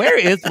wine. Where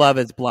is Love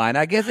is Blind?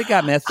 I guess it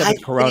got messed up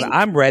with Corona.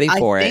 I'm ready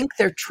for it. I think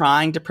they're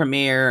trying to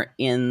premiere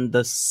in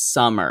the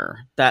summer.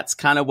 That's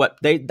kind of what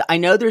I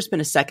know there's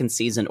been a second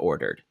season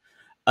ordered.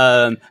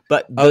 But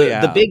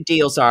the big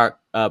deals are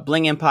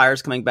Bling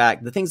Empire's coming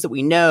back. The things that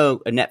we know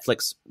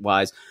Netflix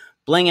wise,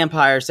 Bling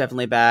Empire's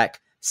definitely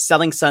back.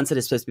 Selling Sunset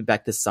is supposed to be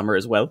back this summer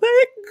as well.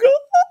 Thank God.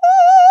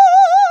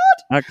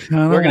 I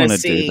kind of want to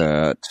do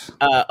that.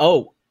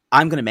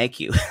 I'm going to make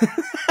you.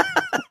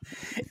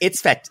 It's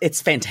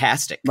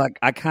fantastic. Like,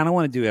 I kind of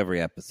want to do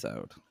every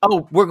episode.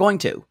 Oh, we're going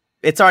to.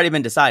 It's already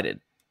been decided.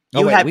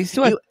 You had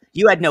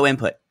no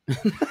input.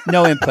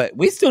 No input.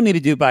 We still need to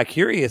do By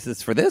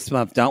Curiouses for this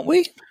month, don't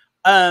we?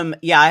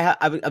 Yeah,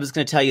 I was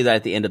going to tell you that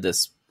at the end of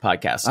this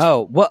podcast.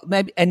 Oh, well,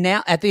 maybe. And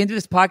now at the end of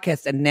this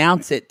podcast,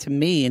 announce it to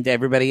me and to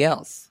everybody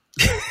else.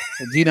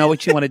 Do you know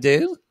what you want to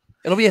do?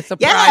 It'll be a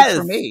surprise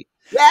for me.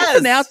 Yes. Just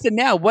announce it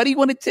now. What do you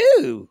want to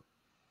do?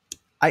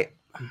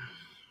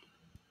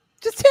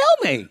 Just tell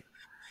me.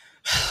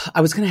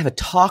 I was going to have a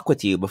talk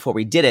with you before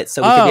we did it,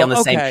 so we could be on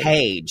the same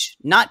page.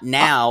 Not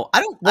now.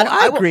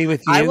 I agree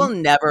with you. I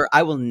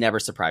will never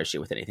surprise you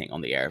with anything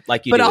on the air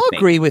like you. But do I'll with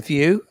agree me. with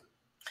you.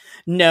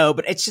 No,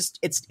 but it's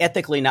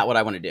ethically not what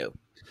I want to do.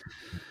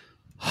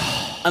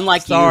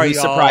 Unlike Sorry, you, who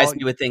surprise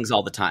me with things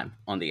all the time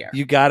on the air.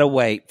 You gotta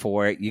wait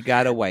for it.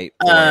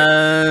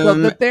 Well,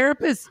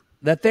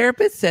 the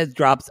therapist says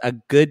drops a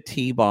good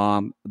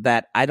T-bomb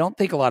that I don't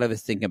think a lot of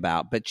us think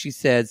about. But she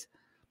says,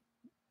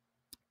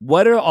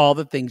 "What are all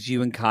the things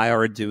you and Kyle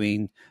are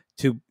doing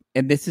to?"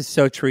 And this is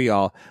so true,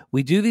 y'all.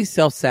 We do these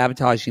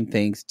self-sabotaging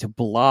things to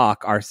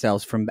block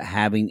ourselves from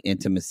having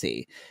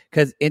intimacy.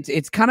 Because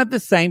it's kind of the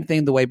same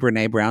thing the way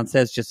Brene Brown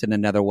says, just in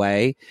another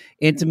way.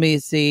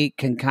 Intimacy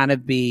can kind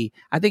of be,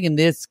 I think in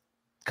this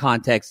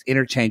context,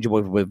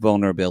 interchangeable with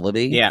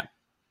vulnerability. Yeah.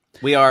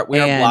 We are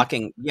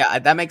blocking. Yeah,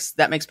 that makes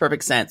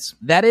perfect sense.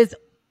 That is,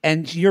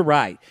 and you're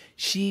right.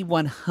 She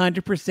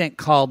 100%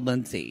 called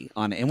Lindsay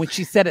on it. And when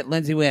she said it,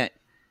 Lindsay went,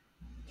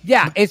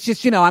 yeah, it's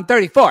just, I'm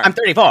 34. I'm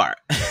 34.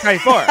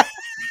 34.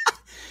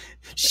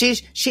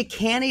 She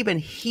can't even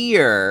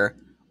hear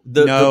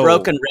the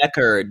broken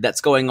record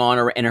that's going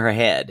on in her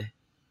head.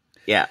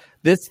 Yeah.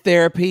 This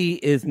therapy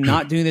is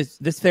not doing this.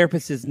 This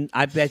therapist is,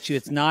 I bet you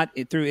it's not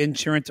through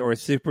insurance or a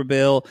super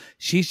bill.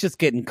 She's just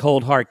getting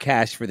cold hard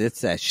cash for this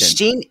session.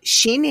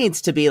 She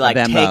needs to be like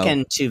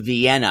taken to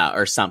Vienna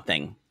or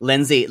something.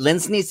 Lindsay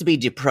needs to be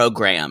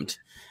deprogrammed.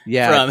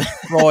 Yeah, from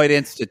Freud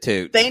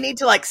Institute. They need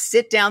to like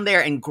sit down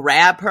there and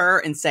grab her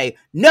and say,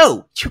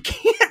 no, you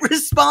can't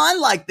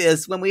respond like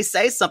this when we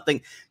say something.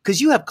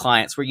 Because you have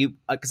clients where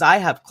because I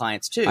have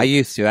clients too. I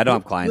used to. I don't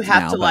have clients now. You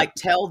have to like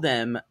tell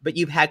them, but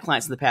you've had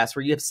clients in the past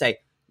where you have to say,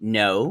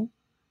 no,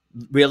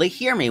 really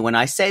hear me when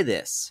I say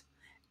this.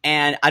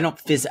 And I don't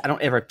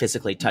ever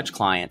physically touch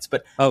clients,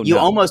 but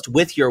almost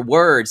with your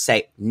words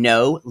say,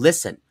 no,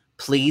 listen,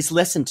 please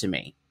listen to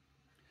me.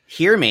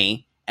 Hear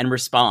me and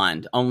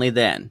respond only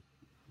then.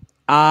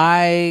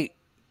 I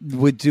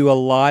would do a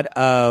lot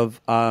of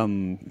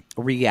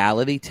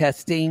reality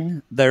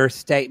testing their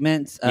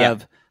statements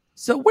of,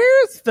 so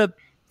where's that?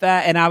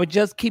 And I would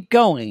just keep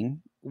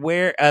going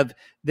of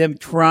them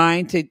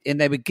trying to, and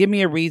they would give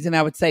me a reason.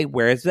 I would say,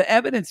 where's the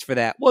evidence for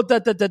that? Well,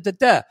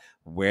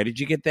 where did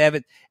you get the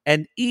evidence?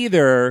 And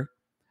either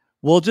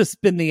we'll just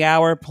spend the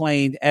hour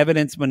playing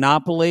evidence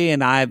monopoly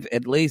and I've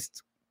at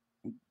least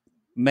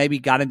maybe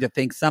got him to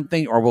think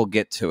something, or we'll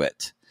get to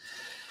it.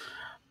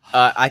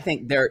 I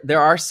think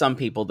there are some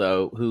people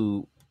though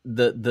who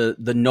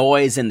the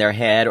noise in their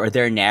head or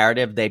their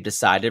narrative they've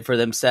decided for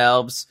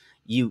themselves,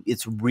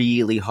 it's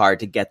really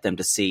hard to get them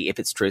to see if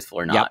it's truthful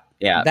or not. Yep.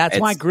 Yeah, that's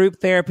why group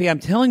therapy. I'm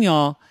telling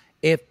y'all,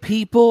 if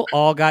people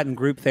all got in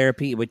group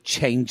therapy, it would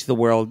change the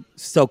world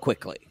so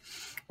quickly.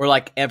 Or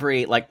like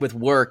with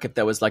work, if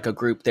there was like a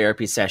group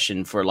therapy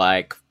session for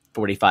like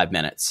 45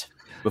 minutes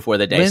before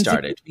the day Lindsay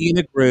started, would be in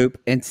a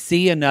group and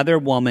see another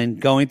woman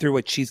going through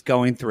what she's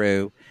going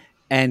through.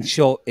 And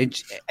she would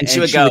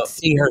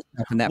see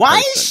herself in that. Why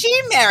person. is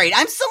she married?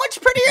 I'm so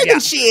much prettier than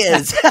she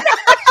is.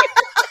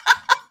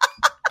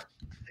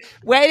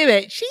 Wait a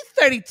minute. She's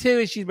 32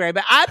 and she's married,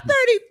 but I'm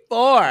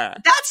 34.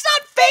 That's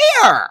not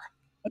fair.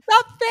 It's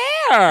not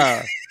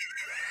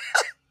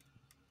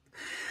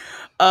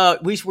fair.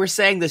 We're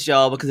saying this,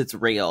 y'all, because it's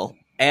real.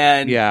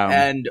 And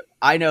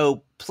I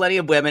know plenty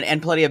of women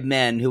and plenty of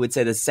men who would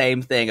say the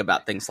same thing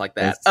about things like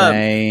that.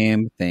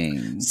 Same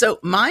thing. So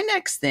my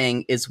next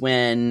thing is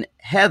when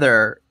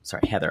Hannah.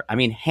 I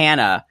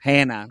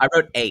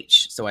wrote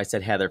H, so I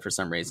said Heather for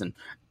some reason.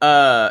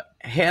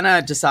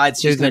 Hannah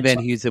decides Susan Van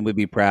Heusen would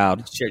be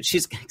proud. Sure,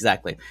 she's going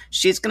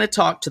to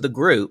talk to the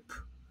group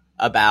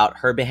about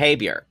her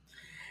behavior.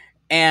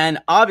 And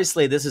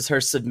obviously this is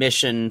her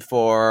submission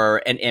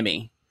for an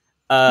Emmy.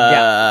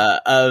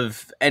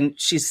 And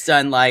she's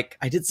done like,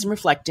 I did some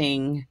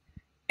reflecting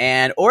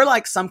or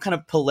like some kind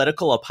of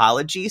political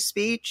apology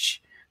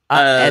speech.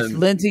 As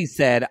Lindsay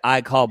said,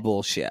 I call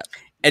bullshit.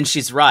 And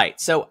she's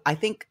right. So I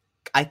think,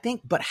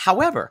 but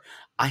however,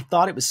 I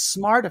thought it was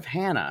smart of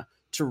Hannah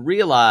to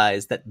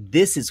realize that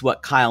this is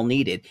what Kyle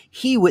needed.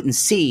 He wouldn't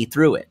see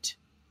through it.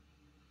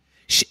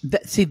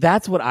 See,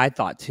 that's what I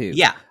thought too.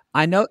 Yeah.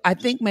 I know. I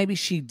think maybe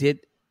she did.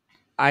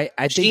 I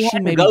think she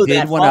maybe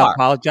did want to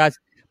apologize.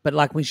 But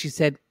like when she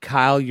said,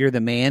 Kyle, you're the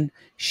man,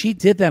 she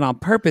did that on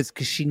purpose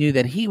because she knew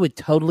that he would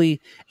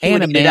totally,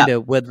 and Amanda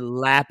would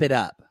lap it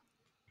up.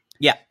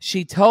 Yeah.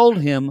 She told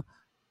him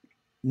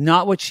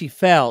not what she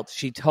felt.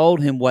 She told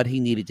him what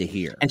he needed to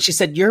hear. And she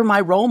said, you're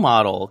my role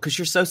model because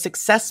you're so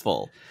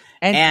successful.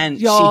 And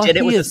she did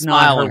it with a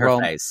smile on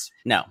her face.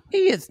 No.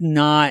 He is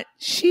not.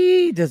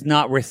 She does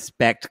not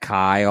respect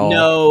Kyle.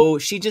 No,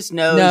 she just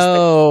knows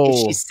that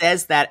if she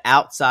says that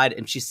outside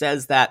and she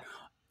says that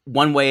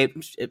one way,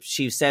 if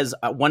she says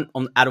out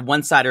of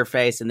one side of her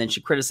face and then she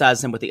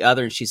criticizes him with the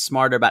other and she's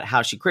smarter about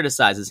how she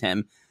criticizes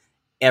him,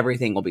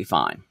 everything will be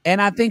fine.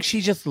 And I think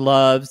she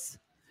loves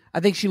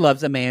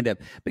Amanda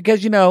because,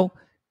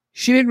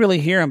 she didn't really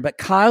hear him, but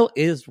Kyle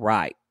is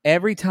right.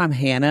 every time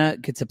Hannah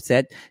gets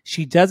upset,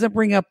 she doesn't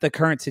bring up the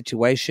current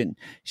situation.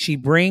 She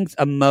brings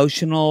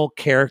emotional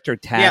character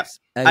attacks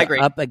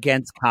up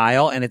against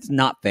Kyle, and it's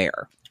not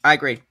fair. I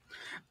agree.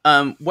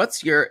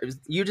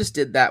 You just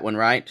did that one,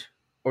 right?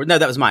 Or no,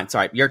 that was mine.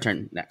 Sorry, your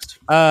turn next.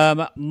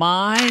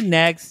 My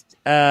next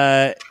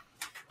teabag.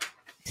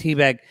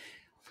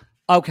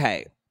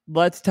 Okay,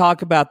 let's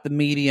talk about the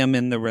medium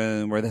in the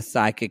room or the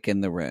psychic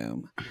in the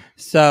room.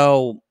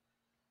 So,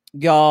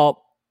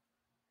 y'all,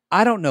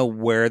 I don't know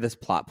where this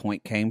plot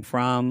point came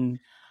from.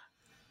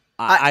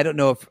 I don't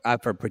know if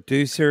a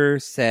producer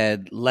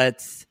said,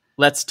 let's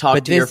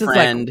talk to your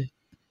friend.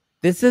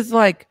 It's a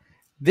red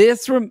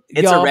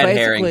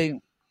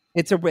herring.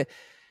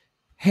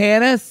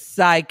 Hannah's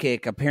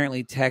psychic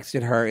apparently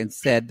texted her and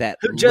said that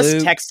Who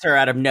just texted her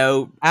out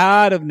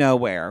of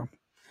nowhere.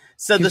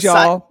 So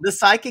the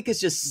psychic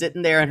is just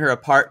sitting there in her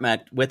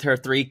apartment with her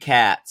 3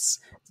 cats,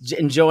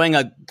 enjoying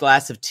a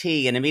glass of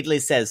tea, and immediately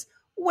says,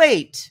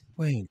 Wait,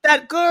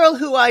 that girl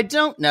who I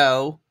don't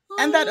know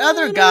and that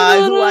other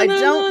guy who I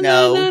don't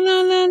know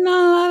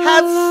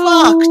have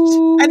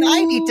fucked, and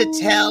I need to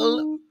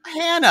tell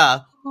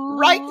Hannah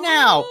right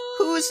now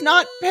who's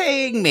not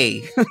paying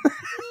me.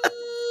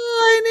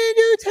 I need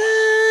to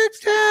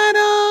text Hannah.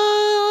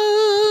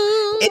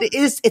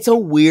 It's a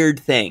weird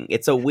thing.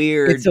 It's a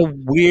weird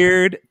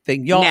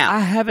thing. Y'all, I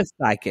have a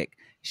psychic.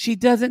 She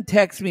doesn't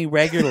text me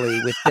regularly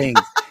with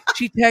things.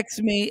 She texts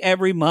me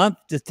every month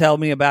to tell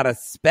me about a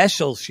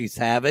special she's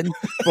having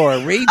for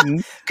a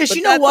reading. Because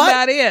you know what? That's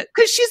about it.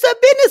 Because she's a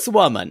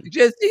businesswoman.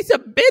 She's a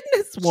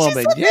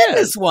businesswoman.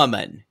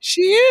 Businesswoman.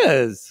 She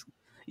is.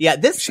 Yeah,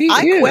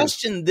 I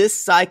question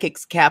this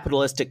psychic's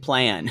capitalistic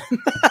plan.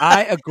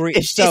 I agree.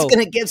 If she's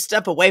going to give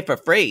stuff away for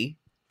free.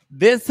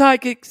 This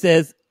psychic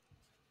says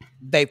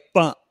they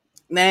funked.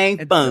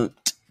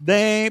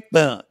 They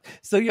funked.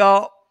 So,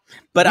 y'all.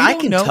 But I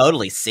can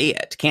totally see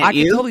it. Can't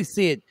you? I can totally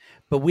see it.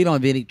 But we don't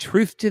have any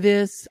truth to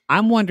this.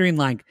 I'm wondering,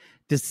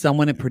 does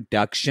someone in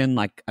production,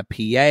 like a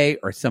PA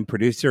or some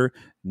producer,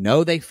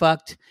 know they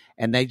fucked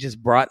and they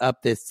just brought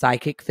up this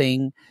psychic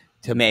thing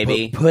to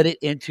maybe put it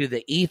into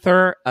the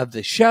ether of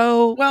the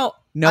show? Well,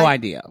 no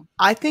idea.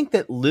 I think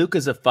that Luke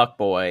is a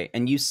fuckboy,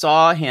 and you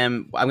saw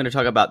him. I'm going to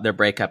talk about their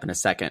breakup in a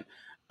second.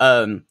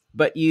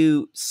 But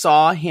you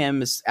saw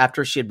him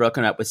after she had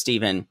broken up with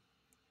Steven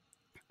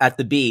at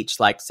the beach,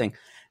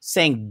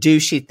 saying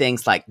douchey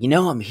things like,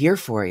 I'm here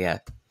for you.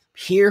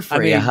 Here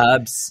for you,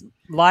 Hubs.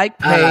 Like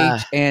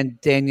Paige and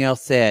Danielle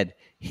said,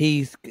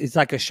 he's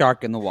like a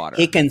shark in the water.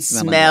 He can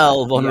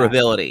smell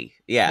vulnerability.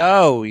 Yeah.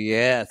 Oh,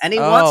 yes. And he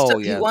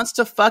wants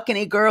to fuck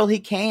any girl he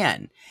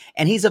can.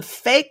 And he's a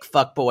fake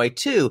fuckboy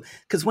too,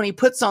 because when he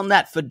puts on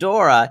that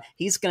fedora,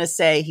 he's going to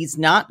say he's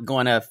not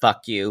going to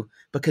fuck you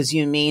because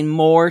you mean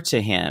more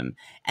to him.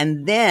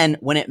 And then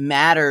when it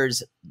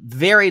matters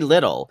very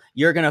little,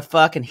 you're going to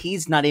fuck and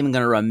he's not even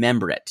going to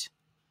remember it.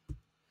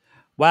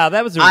 Wow,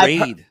 that was a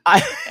read.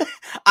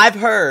 I've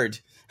heard.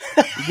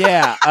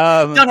 Yeah.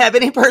 Don't have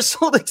any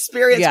personal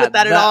experience with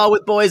that at all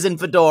with boys in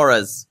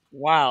fedoras.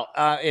 Wow.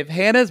 If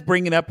Hannah's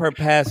bringing up her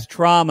past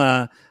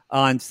trauma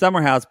on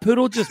Summer House,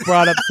 Poodle just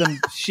brought up some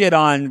shit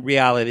on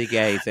Reality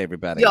Gaze,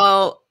 everybody.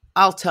 Y'all,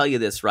 I'll tell you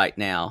this right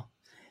now.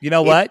 You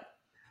know what?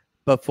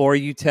 Before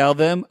you tell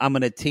them, I'm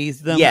going to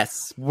tease them.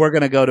 Yes. We're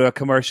going to go to a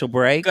commercial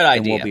break. Good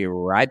idea. And we'll be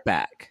right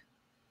back.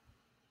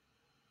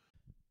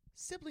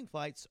 Sibling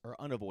fights are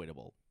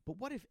unavoidable. But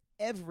what if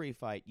every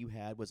fight you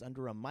had was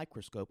under a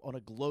microscope on a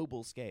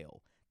global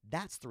scale?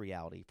 That's the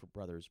reality for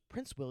brothers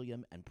Prince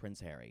William and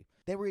Prince Harry.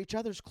 They were each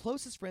other's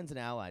closest friends and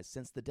allies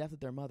since the death of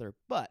their mother,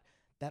 but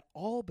that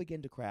all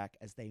began to crack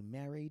as they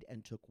married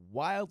and took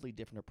wildly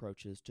different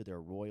approaches to their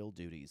royal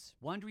duties.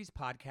 Wondery's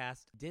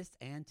podcast, Dis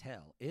and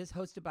Tell, is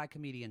hosted by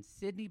comedians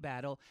Sydney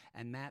Battle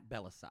and Matt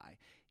Belisai.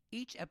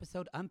 Each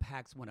episode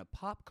unpacks one of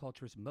pop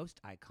culture's most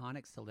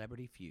iconic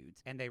celebrity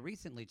feuds, and they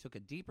recently took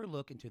a deeper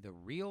look into the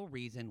real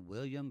reason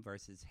William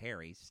versus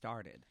Harry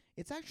started.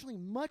 It's actually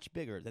much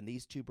bigger than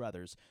these two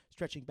brothers,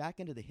 stretching back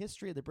into the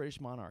history of the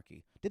British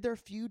monarchy. Did their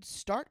feud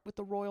start with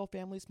the royal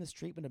family's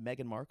mistreatment of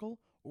Meghan Markle,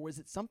 or was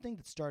it something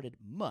that started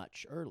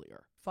much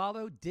earlier?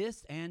 Follow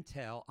Dis and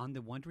Tell on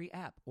the Wondery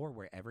app or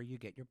wherever you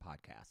get your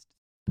podcasts.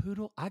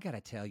 Poodle, I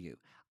gotta tell you,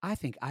 I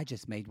think I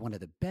just made one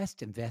of the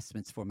best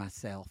investments for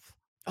myself.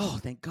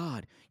 Oh, thank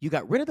God. You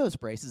got rid of those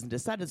braces and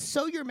decided to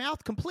sew your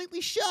mouth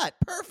completely shut.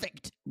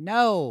 Perfect.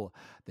 No,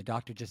 the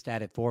doctor just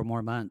added 4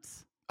 more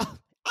months. Oh,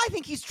 I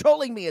think he's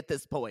trolling me at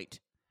this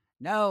point.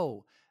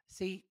 No.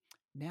 See,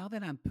 now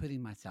that I'm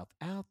putting myself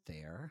out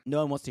there... No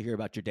one wants to hear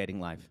about your dating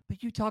life.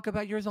 But you talk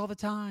about yours all the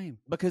time.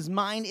 Because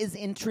mine is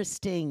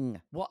interesting.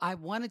 Well, I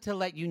wanted to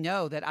let you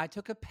know that I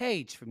took a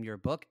page from your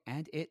book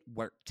and it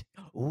worked.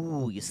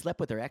 Ooh, you slept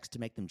with their ex to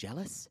make them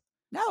jealous?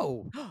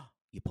 No.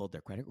 You pulled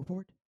their credit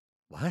report?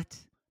 What?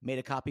 Made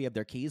a copy of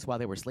their keys while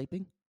they were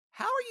sleeping?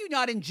 How are you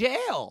not in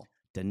jail?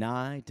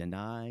 Deny,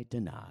 deny,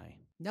 deny.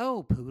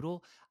 No,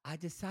 Poodle. I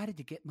decided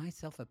to get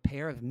myself a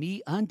pair of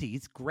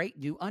MeUndies great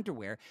new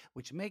underwear,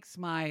 which makes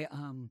my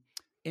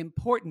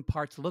important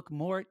parts look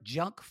more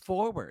junk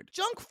forward.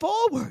 Junk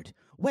forward?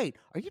 Wait,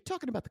 are you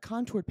talking about the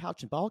contoured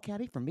pouch and ball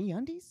caddy from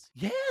MeUndies?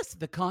 Yes,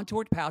 the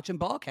contoured pouch and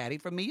ball caddy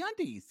from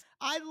MeUndies.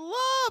 I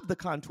love the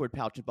contoured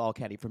pouch and ball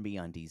caddy from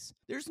MeUndies.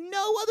 There's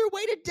no other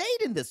way to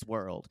date in this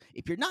world.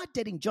 If you're not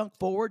dating junk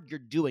forward, you're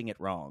doing it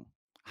wrong.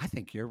 I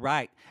think you're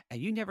right. And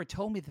you never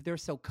told me that they're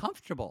so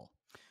comfortable.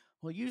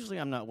 Well, usually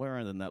I'm not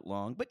wearing them that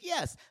long, but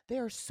yes, they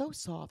are so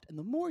soft, and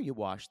the more you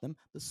wash them,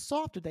 the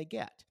softer they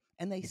get.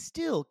 And they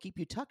still keep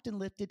you tucked and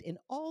lifted in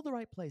all the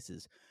right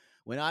places.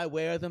 When I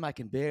wear them, I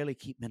can barely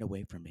keep men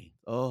away from me.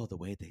 Oh, the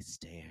way they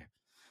stare.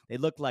 They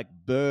look like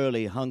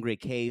burly, hungry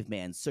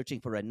cavemen searching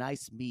for a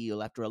nice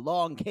meal after a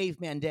long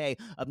caveman day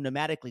of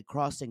nomadically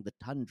crossing the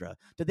tundra.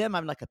 To them,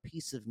 I'm like a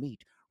piece of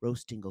meat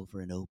roasting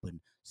over an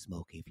open,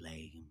 smoky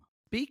flame.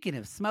 Speaking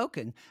of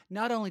smoking,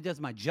 not only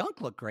does my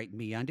junk look great in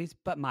MeUndies,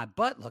 but my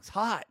butt looks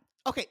hot.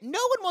 Okay, no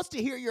one wants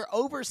to hear your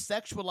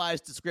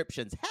over-sexualized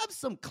descriptions. Have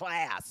some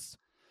class.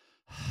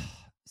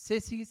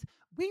 Sissies,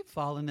 we've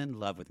fallen in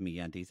love with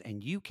MeUndies,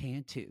 and you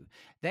can too.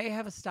 They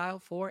have a style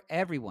for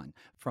everyone.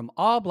 From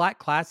all black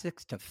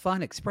classics to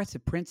fun,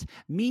 expressive prints,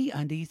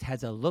 MeUndies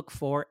has a look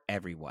for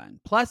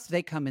everyone. Plus,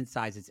 they come in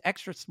sizes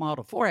extra small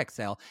to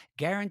 4XL,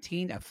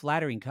 guaranteeing a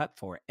flattering cut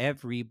for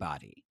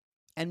everybody.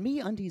 And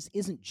MeUndies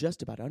isn't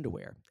just about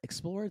underwear.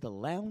 Explore the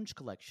Lounge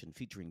collection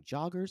featuring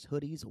joggers,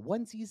 hoodies,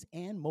 onesies,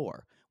 and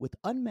more. With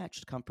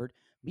unmatched comfort,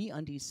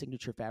 MeUndies'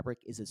 signature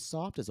fabric is as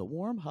soft as a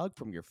warm hug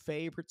from your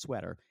favorite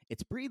sweater.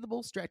 It's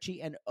breathable,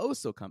 stretchy, and oh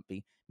so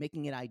comfy,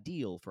 making it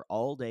ideal for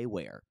all-day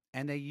wear.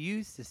 And they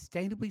use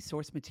sustainably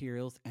sourced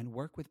materials and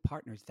work with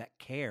partners that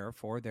care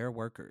for their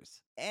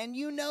workers. And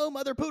you know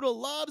Mother Poodle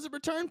loves a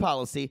return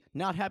policy.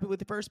 Not happy with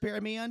the first pair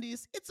of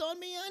MeUndies? It's on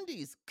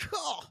MeUndies.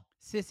 Cool.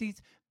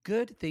 Sissies,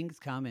 good things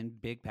come in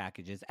big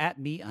packages at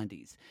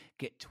MeUndies.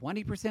 Get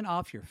 20%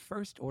 off your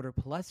first order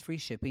plus free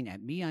shipping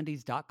at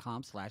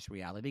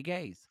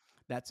MeUndies.com/realitygaze.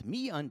 That's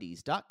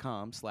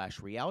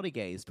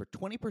MeUndies.com/realitygaze for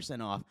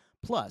 20% off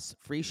plus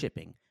free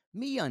shipping.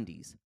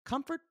 MeUndies,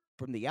 comfort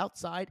from the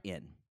outside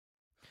in.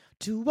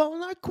 To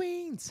all our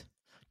queens,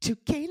 to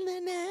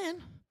Caitlin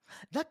and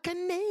the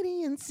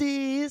Canadian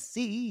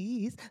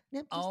sissies.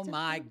 Oh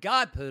my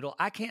God, Poodle.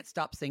 I can't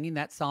stop singing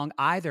that song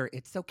either.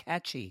 It's so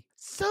catchy.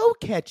 So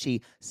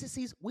catchy.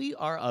 Sissies, we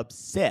are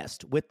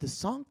obsessed with the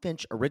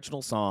Songfinch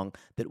original song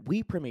that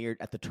we premiered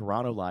at the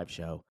Toronto Live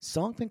Show.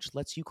 Songfinch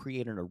lets you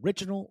create an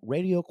original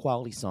radio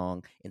quality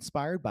song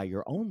inspired by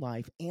your own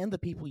life and the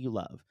people you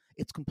love.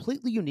 It's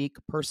completely unique,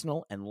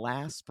 personal, and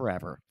lasts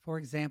forever. For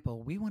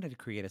example, we wanted to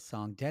create a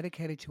song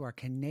dedicated to our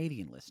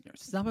Canadian listeners,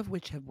 some of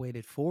which have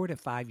waited 4 to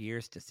 5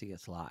 years to see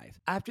us live.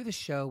 After the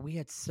show, we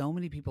had so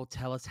many people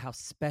tell us how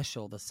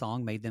special the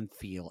song made them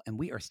feel, and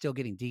we are still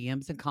getting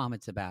DMs and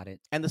comments about it.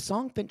 And the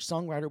Songfinch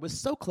songwriter was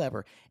so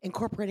clever,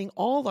 incorporating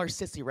all our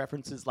sissy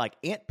references like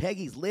Aunt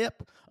Peggy's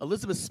Lip,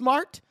 Elizabeth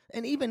Smart,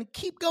 and even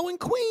Keep Going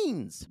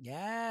Queens.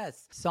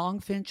 Yes.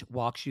 Songfinch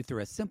walks you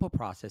through a simple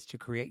process to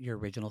create your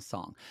original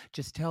song.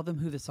 Just tell them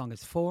who the song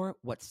is for,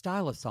 what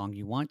style of song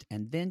you want,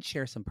 and then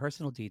share some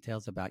personal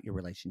details about your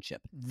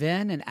relationship.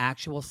 Then an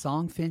actual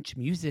Songfinch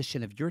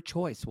musician of your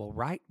choice will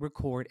write,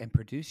 record, and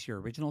produce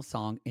your original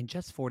song in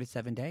just 4 to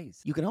 7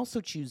 days. You can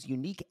also choose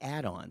unique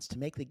add-ons to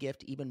make the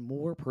gift even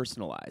more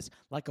personalized,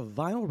 like a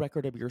vinyl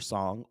record of your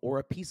song or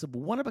a piece of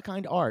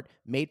one-of-a-kind art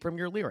made from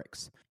your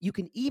lyrics. You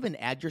can even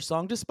add your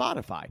song to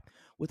Spotify.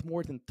 With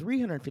more than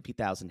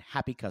 350,000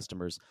 happy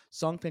customers,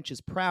 Songfinch is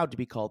proud to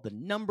be called the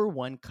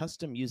 #1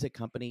 custom music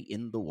company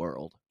in the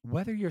world.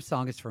 Whether your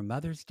song is for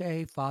Mother's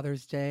Day,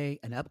 Father's Day,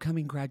 an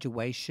upcoming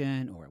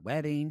graduation, or a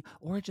wedding,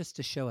 or just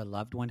to show a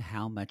loved one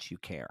how much you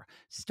care,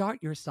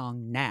 start your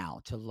song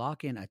now to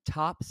lock in a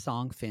top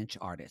Songfinch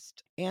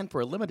artist. And for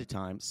a limited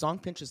time,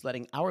 Songfinch is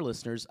letting our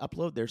listeners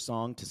upload their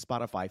song to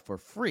Spotify for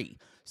free,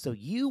 so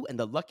you and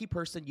the lucky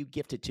person you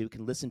gift it to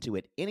can listen to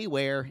it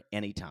anywhere,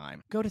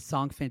 anytime. Go to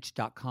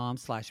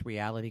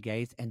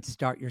songfinch.com/realitygaze and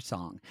start your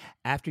song.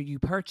 After you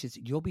purchase,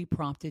 you'll be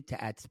prompted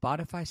to add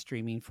Spotify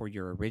streaming for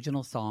your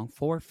original song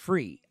for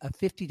free, a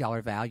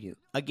 $50 value.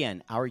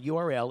 Again, our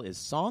URL is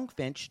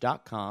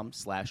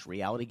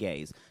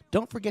songfinch.com/realitygaze.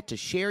 Don't forget to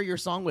share your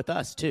song with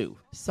us, too.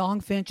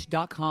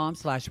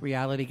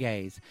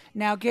 Songfinch.com/realitygaze.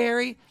 Now,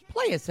 Gary,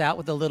 play us out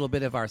with a little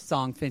bit of our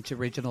Songfinch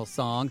original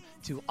song,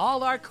 To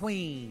All Our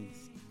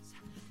Queens.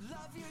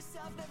 Love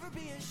yourself, never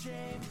be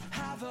ashamed.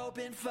 Have hope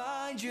and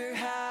find your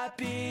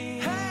happy.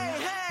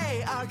 Hey,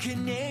 hey, our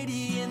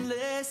Canadian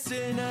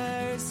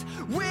listeners.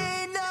 We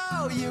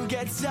know you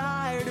get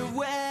tired of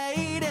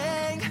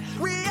waiting.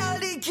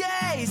 Reality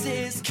Gaze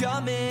is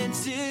coming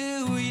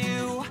to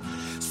you.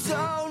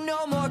 So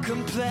no more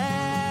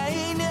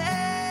complaining.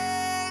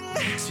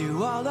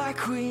 To all our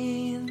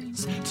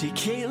queens, to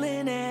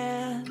Caitlin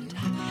and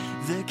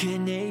the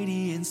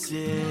Canadian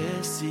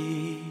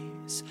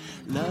sissies.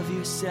 Love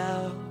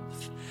yourself,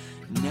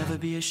 never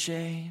be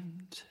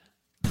ashamed.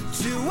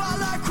 To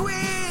all our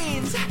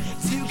queens,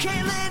 to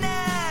Caitlin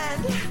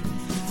and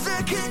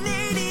the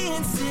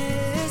Canadian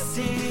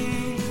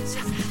sissies.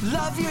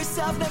 Love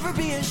yourself, never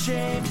be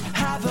ashamed.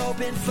 Have hope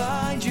and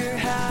find your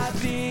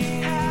happy.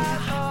 Have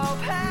hope,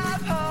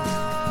 have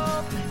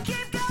hope.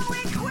 Keep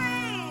going,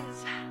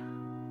 Queens.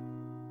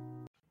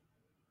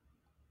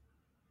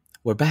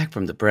 We're back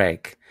from the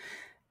break.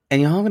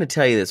 And y'all, I'm going to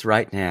tell you this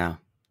right now.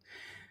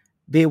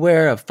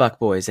 Beware of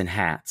fuckboys in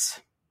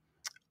hats.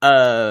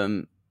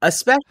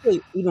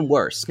 Especially even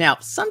worse. Now,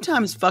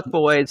 sometimes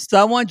fuckboys...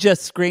 Someone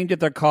just screamed at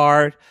their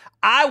card,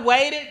 I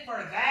waited for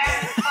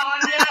that,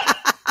 Tanya!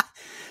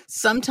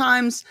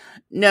 Sometimes,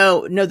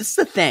 no, this is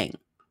the thing.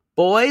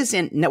 Boys,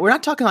 we're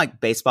not talking like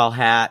baseball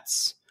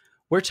hats.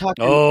 We're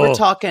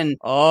talking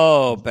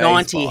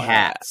jaunty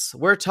hats.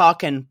 We're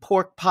talking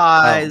pork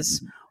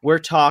pies. We're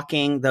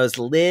talking those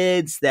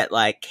lids that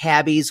like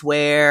cabbies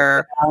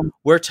wear.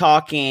 We're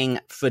talking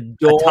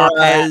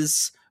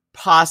fedoras,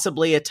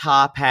 possibly a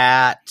top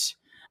hat.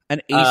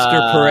 An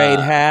Easter parade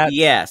hat.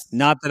 Yes.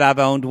 Not that I've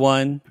owned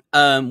one.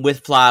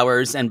 With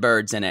flowers and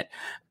birds in it.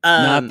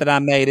 Not that I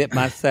made it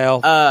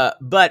myself.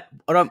 But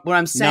what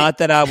I'm saying. Not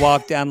that I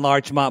walked down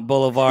Larchmont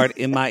Boulevard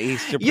in my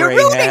Easter parade You're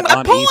ruining hat my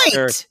on point.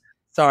 Easter.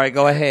 Sorry,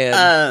 go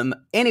ahead.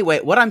 Anyway,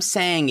 what I'm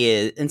saying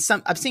is,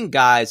 I've seen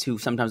guys who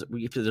sometimes,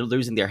 if they're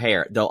losing their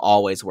hair, they'll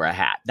always wear a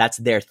hat. That's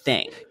their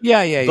thing.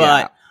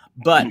 Yeah.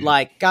 But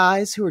like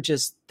guys who are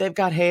just, they've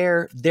got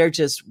hair, they're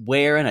just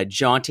wearing a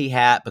jaunty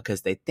hat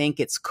because they think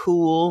it's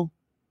cool.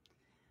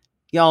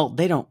 Y'all,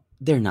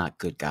 they're not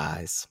good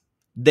guys.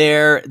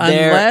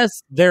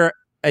 Unless they're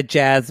a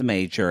jazz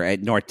major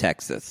at North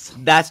Texas.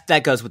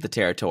 That goes with the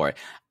territory.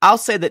 I'll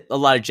say that a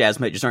lot of jazz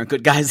majors aren't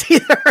good guys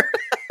either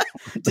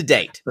to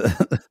date.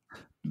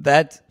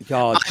 Jazz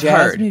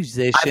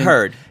musicians.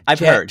 I've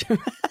heard.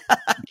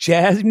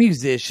 Jazz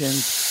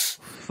musicians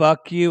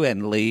fuck you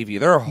and leave you.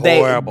 They're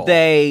horrible.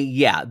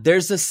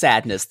 There's a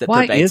sadness that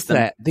pervades them.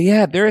 Why is that?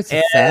 Yeah, there is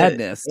a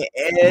sadness.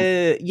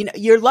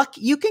 You're lucky.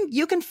 You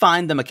can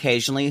find them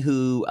occasionally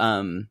who,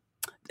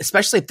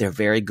 especially if they're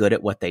very good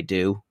at what they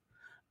do.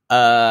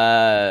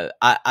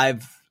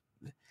 I've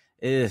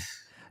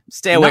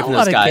stay away from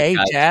those guys. Not a lot of gay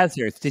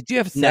jazzers. Did you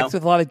have sex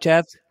with a lot of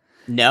jazz?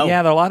 No.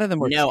 Yeah, a lot of them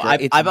were. No,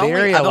 I've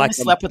only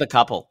slept with a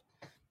couple.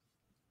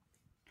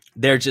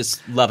 They're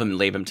just love them,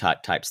 leave them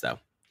types, though.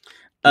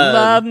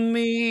 Love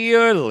me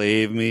or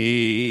leave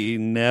me,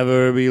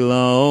 never be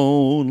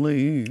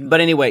lonely. But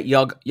anyway,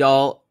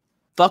 y'all,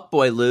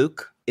 fuckboy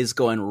Luke is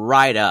going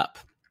right up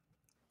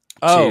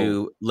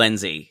to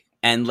Lindsay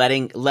and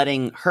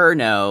letting her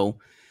know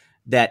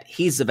that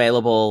he's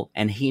available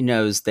and he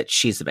knows that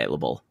she's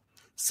available.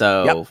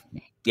 So,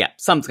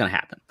 something's gonna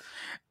happen.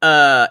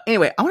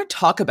 Anyway, I want to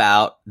talk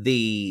about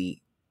the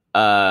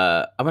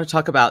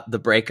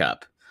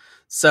breakup.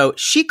 So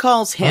she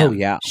calls him. Oh,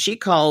 yeah. She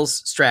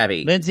calls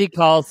Stravy. Lindsay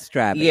calls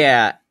Stravy.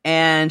 Yeah.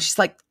 And she's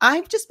like,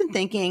 I've just been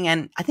thinking,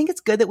 and I think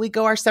it's good that we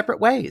go our separate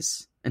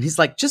ways. And he's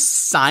like,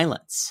 just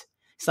silence.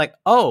 He's like,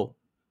 well,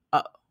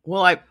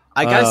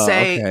 I gotta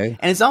say, okay.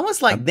 And it's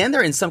almost like then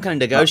they're in some kind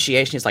of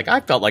negotiation. He's like, I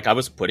felt like I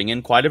was putting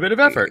in quite a bit of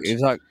effort. He's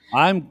like,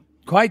 I'm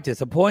quite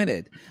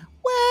disappointed.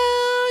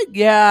 Well,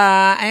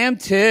 yeah, I am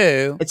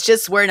too. It's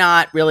just we're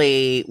not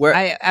really.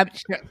 I'm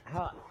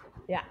sure.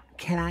 Yeah,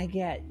 can I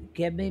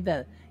give me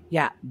the.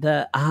 Yeah,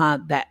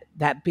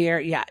 that beer.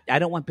 Yeah, I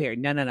don't want beer.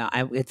 No.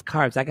 It's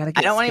carbs. I gotta.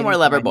 I don't want any more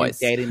Lover Boys.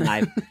 Dating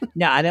life.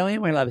 No, I don't want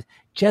any more Lover.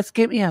 Just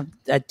give me a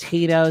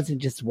Tito's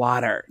and just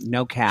water,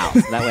 no cows.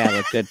 That way I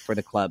look good for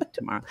the club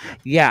tomorrow.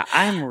 Yeah,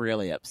 I'm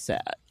really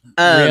upset.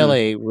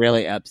 Really,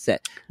 really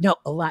upset. No,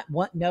 a lot.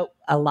 What? No,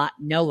 a lot.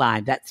 No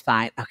lime. That's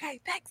fine. Okay,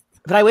 thanks.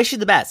 But I wish you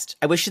the best.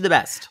 Wish you the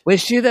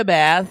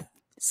best.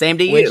 Same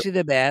to you. Wish you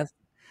the best.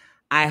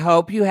 I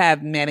hope you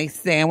have many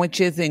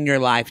sandwiches in your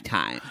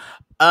lifetime.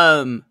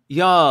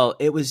 Y'all,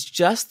 it was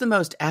just the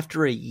most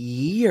after a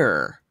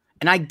year,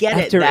 and I get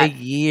after a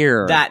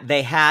year that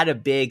they had a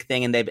big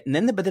thing, and they've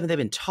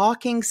been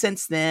talking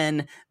since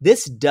then.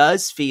 This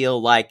does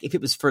feel like if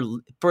it was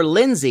for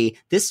Lindsay,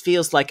 this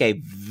feels like a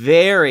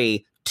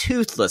very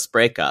toothless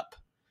breakup.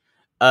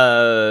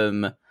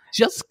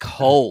 Just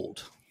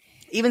cold.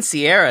 Even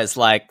Sierra's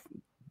like,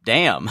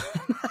 damn.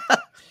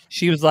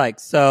 She was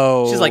like,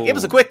 so. She's like, it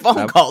was a quick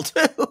phone call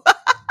too.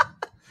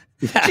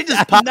 She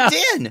just popped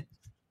in.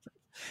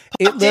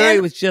 It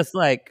literally was just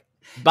like,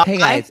 hey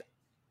guys,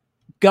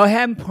 go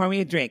ahead and pour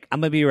me a drink. I'm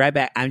going to be right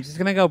back. I'm just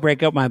going to go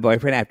break up with my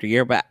boyfriend after a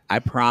year, but I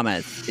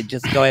promise.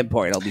 Just go ahead and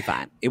pour it. It'll be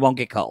fine. It won't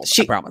get cold.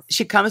 I promise.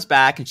 She comes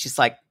back and she's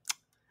like,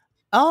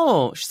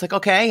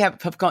 okay.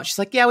 Have gone. She's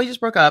like, yeah, we just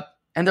broke up.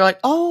 And they're like,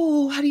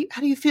 oh, how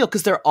do you feel?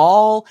 Because they're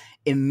all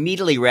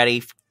immediately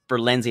ready for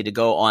Lindsay to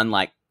go on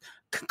like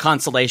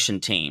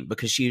consolation team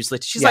because she's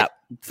like,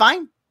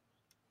 fine.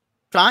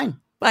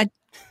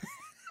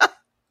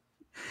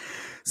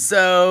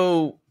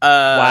 So,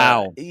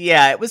 wow.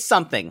 Yeah, it was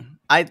something.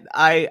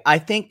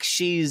 I think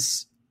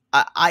she's,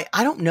 I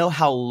don't know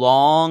how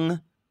long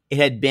it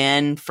had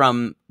been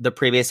from the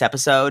previous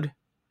episode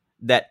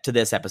to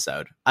this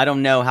episode. I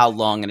don't know how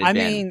long it had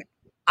been. I mean,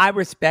 I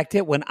respect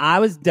it. When I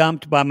was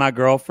dumped by my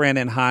girlfriend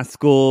in high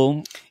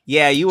school.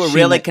 Yeah, you were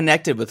really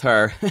connected with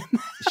her.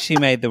 She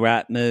made the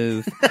right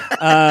move.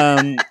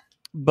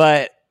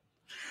 But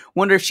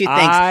wonder if she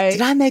thinks,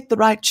 did I make the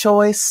right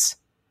choice?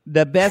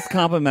 The best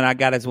compliment I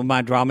got is when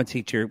my drama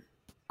teacher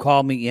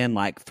called me in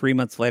like 3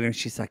 months later, and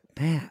she's like,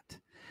 Matt,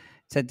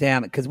 sat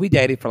down, because we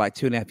dated for like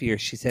 2.5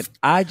 years. She said,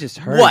 I just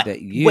heard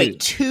that you... Wait,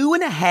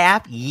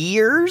 2.5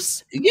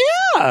 years?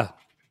 Yeah.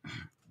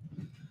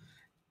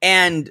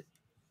 And...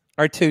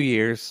 Or 2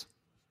 years.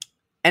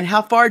 And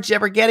how far did you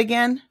ever get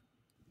again?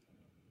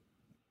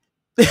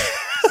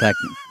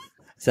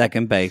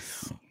 Second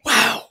base.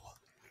 Wow.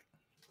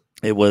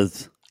 It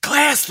was...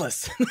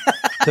 classless.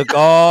 Took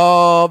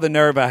all the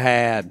nerve I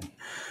had.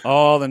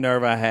 All the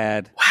nerve I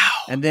had. Wow.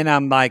 And then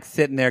I'm like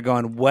sitting there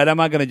going, what am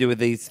I going to do with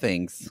these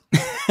things?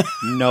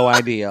 No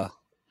idea.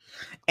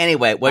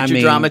 Anyway, what'd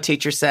your drama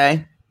teacher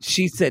say?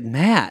 She said,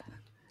 Matt,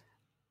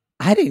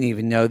 I didn't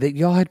even know that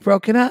y'all had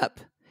broken up.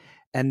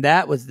 And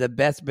that was the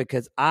best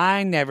because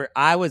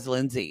I was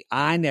Lindsay.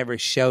 I never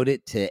showed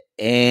it to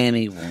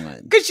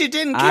anyone. Because you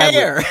didn't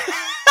care.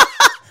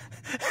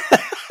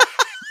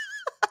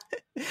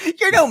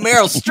 You're no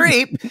Meryl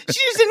Streep. She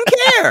just didn't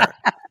care.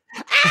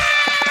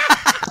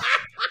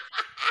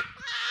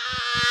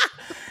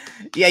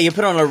 Yeah, you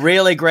put on a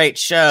really great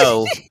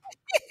show.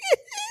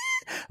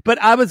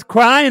 But I was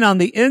crying on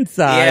the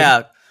inside.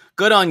 Yeah,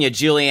 good on you,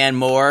 Julianne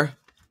Moore.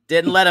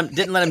 Didn't let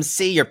him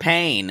see your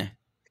pain.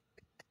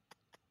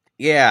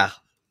 Yeah.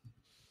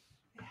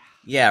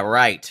 Yeah,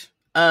 right.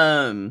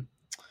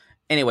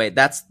 Anyway,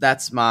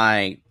 that's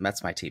my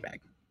tea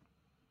bag.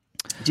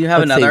 Do you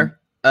have another?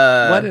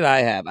 What did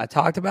I have? I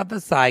talked about the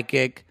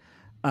psychic.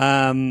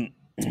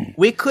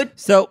 We could.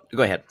 So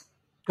go ahead.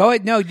 Go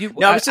ahead. No, you.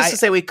 No, I was just to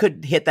say we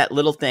could hit that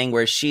little thing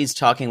where she's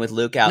talking with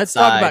Luke outside. Let's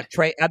talk about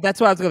Tracy. That's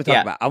what I was going to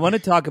talk about. I want to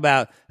talk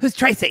about who's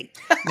Tracy.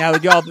 Now,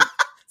 y'all.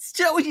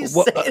 Still, when you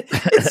say it,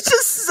 it's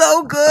just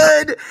so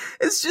good.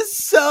 It's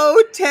just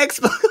so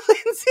textbook,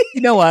 Lindsay.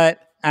 You know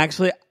what?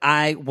 Actually,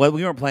 when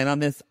we weren't playing on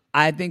this,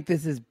 I think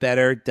this is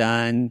better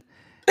done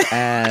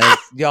as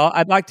y'all.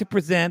 I'd like to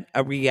present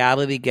a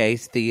reality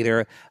gaze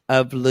theater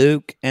of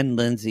Luke and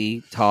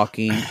Lindsay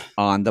talking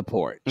on the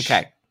porch.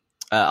 Okay,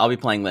 I'll be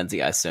playing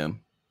Lindsay, I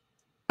assume.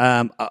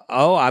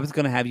 I was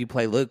going to have you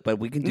play Luke, but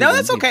we can do No,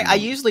 Lindsay that's okay. I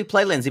usually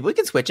play Lindsay, but we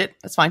can switch it.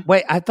 That's fine.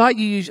 Wait, I thought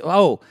you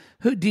usually.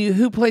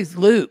 Who plays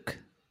Luke?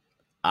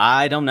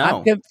 I don't know.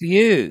 I'm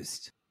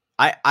confused.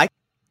 I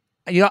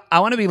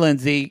want to be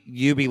Lindsay.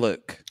 You be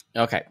Luke.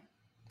 Okay,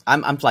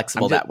 I'm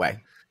flexible that way.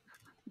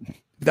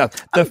 The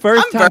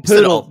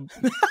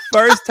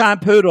first time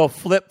Poodle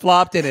flip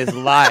flopped in his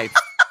life.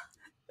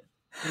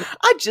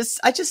 I just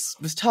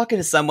was talking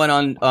to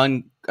someone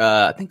on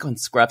I think on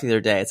Scruff the other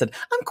day. I said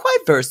I'm quite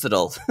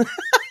versatile.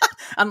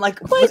 I'm like,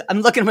 what? I'm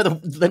looking for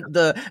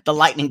the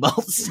lightning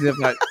bolts.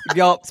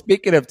 Y'all,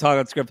 speaking of talking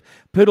on Scruff,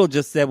 Poodle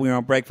just said we were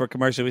on break for a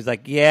commercial. He's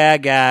like, yeah,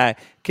 guy,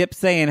 keep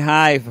saying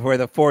hi for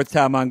the 4th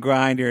time on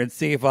Grindr and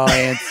see if I'll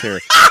answer.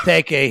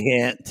 Take a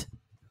hint.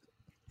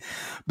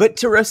 But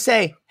to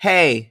say,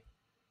 hey,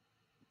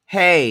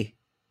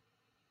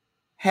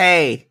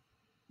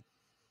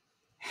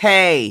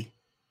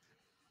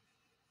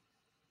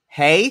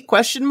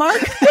 question mark? ...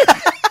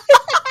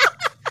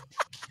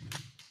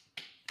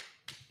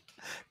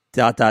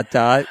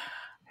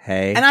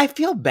 Hey. And I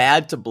feel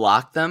bad to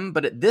block them,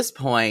 but at this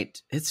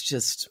point, it's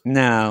just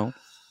no.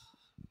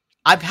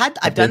 I've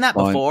done that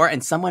before,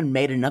 and someone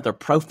made another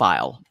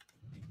profile,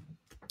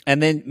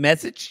 and then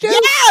messaged you.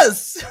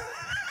 Yes,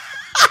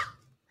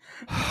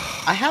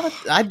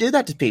 I do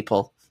that to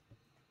people.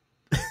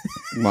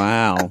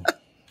 Wow.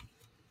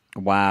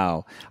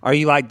 Are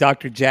you like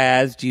Dr.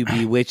 Jazz? Do you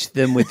bewitch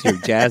them with your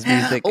jazz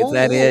music? Is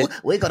that it?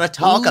 We're going to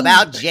talk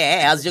about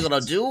jazz. You're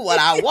going to do what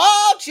I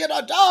want you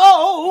to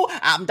do.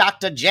 I'm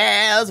Dr.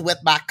 Jazz with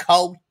my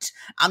coat.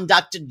 I'm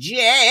Dr.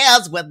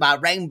 Jazz with my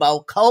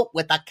rainbow coat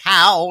with a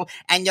cowl.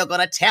 And you're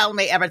going to tell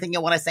me everything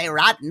you want to say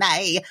right now.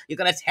 You're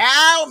going to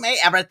tell me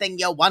everything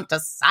you want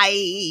to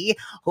say.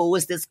 Who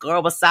is this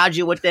girl beside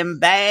you with them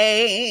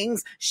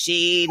bangs?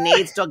 She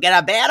needs to get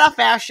a better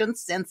fashion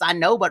sense. I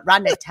know, but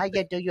right now, tell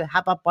you, do you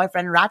have a boyfriend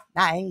right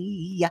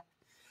now?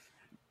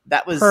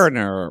 That was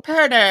Perner.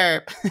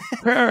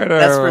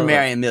 That's for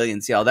Marion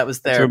Millions, y'all. That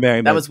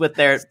was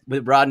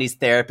with Rodney's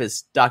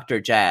therapist, Dr.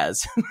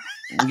 Jazz.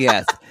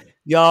 Yes.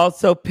 Y'all,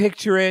 so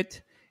picture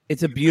it.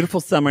 It's a beautiful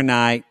summer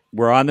night.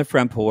 We're on the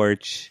front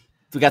porch.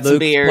 We got some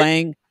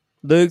beer.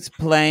 Luke's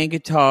playing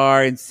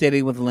guitar and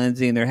sitting with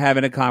Lindsay, and they're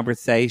having a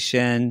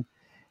conversation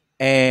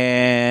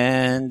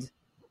and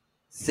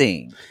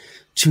sing.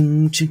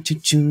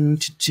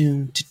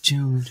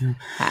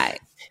 Hi.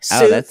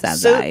 Oh, that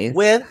sounds nice.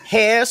 With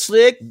hair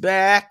slicked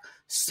back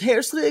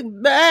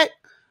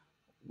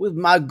with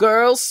my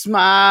girl's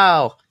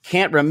smile.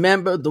 Can't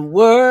remember the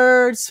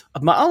words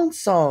of my own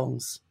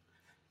songs.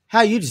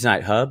 How you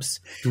tonight,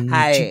 Hubs?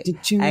 Hey,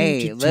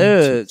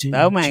 Luke.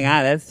 Oh my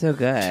God, that's so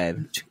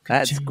good.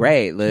 That's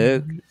great,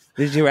 Luke.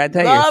 Did you write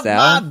that yourself?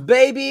 Love my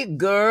baby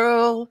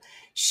girl.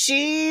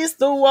 She's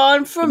the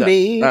one for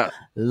me.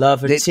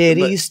 Love her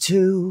titties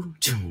too.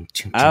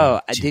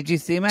 Did you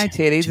see my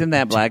titties in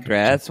that black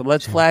dress? Well,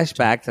 let's flash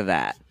back to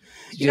that.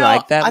 Did you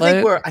like that,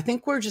 I Luke?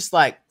 think we're just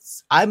like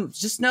I'm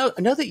just know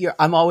that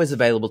I'm always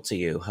available to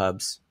you,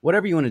 Hubs.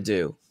 Whatever you want to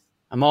do,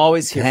 I'm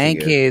always here.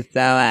 Thank for you. you so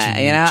much.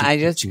 I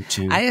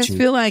just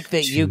feel like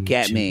that you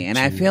get me, and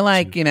I feel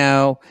like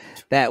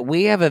that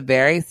we have a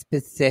very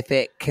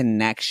specific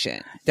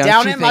connection. Don't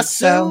Down you in my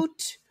so?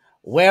 suit,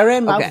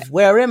 wearing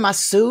my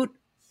suit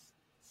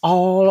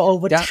all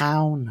over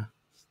town,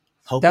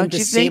 hoping to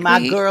see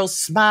my girl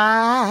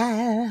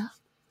smile.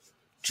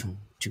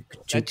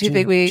 Don't you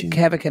think we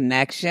have a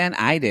connection?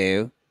 I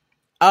do.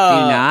 Do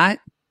you not?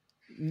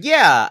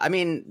 Yeah, I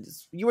mean,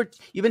 you've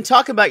been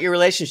talking about your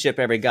relationship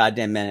every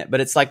goddamn minute,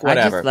 but it's like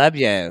whatever. I just love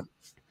you.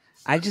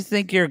 I just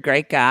think you're a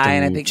great guy,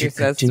 and I think you're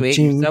so sweet.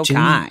 You're so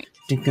kind.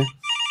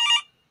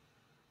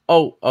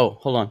 Oh,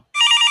 hold on.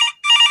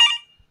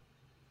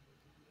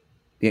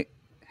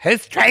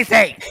 Who's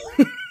Tracy?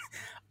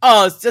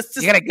 Oh, it's just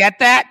you gonna get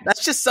that?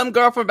 That's just some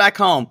girl from back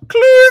home.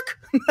 Clerk.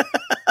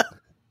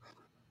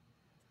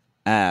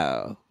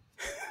 Oh,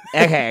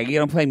 okay. You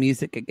don't play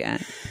music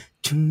again.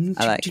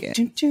 I like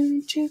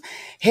it.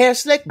 Hair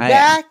slicked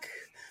back.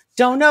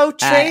 Don't know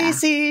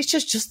Tracy.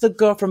 She's just the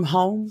girl from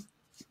home.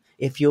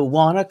 If you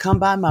wanna come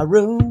by my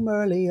room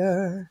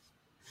earlier,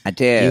 I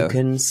do. You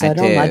can sit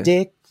on my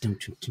dick.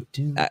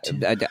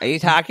 Are you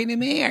talking to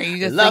me? Or are you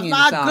just love singing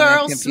my the song?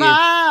 girl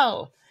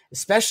smile,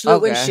 especially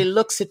when she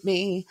looks at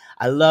me.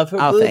 I love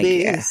her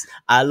boobies.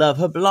 I love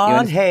her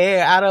blonde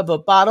hair out of a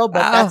bottle,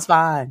 but that's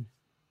fine.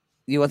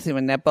 You want to see my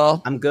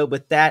nipple? I'm good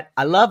with that.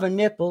 I love her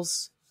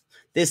nipples.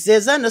 This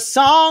isn't a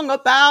song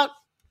about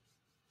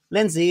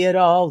Lindsay at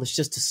all. It's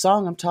just a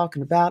song I'm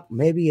talking about.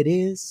 Maybe it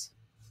is.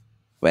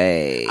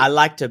 Wait. I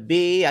got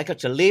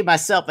to leave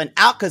myself and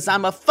out because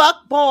I'm a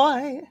fuck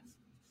boy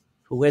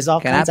who wears all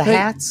kinds of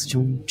hats.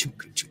 Can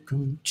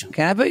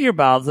I put your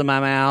balls in my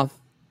mouth?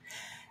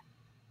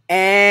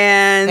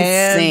 And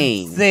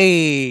scene.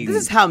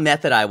 This is how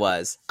method I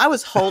was. I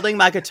was holding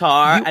my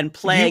guitar and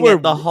playing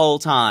it the whole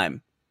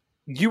time.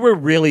 You were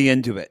really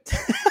into it.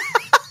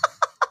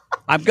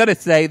 I'm going to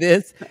say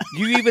this.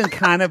 You even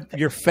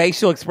your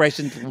facial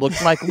expressions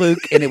looked like Luke,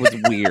 and it was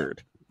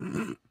weird.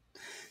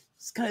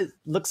 Just kind of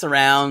looks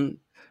around.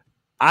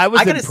 I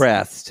was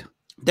impressed.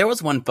 There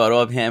was one photo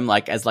of him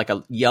as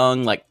a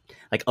young, like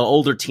an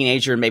older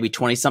teenager, maybe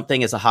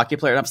 20-something as a hockey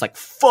player. And I was like,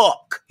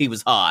 fuck, he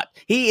was hot.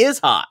 He is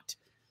hot.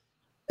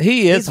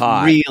 He's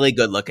hot. Really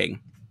good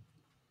looking.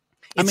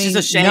 It's just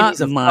a shame he's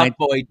a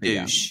fuckboy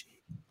douche.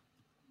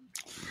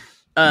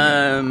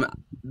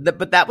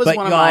 But that was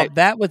one of my.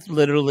 That was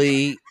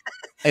literally.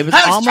 It was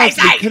almost.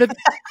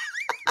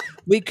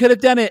 We could have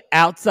done an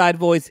outside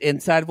voice,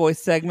 inside voice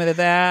segment of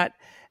that,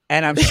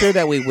 and I'm sure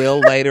that we will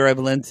later of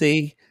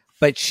Lindsay.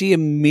 But she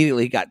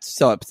immediately got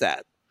so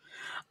upset.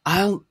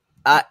 I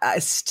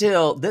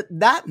still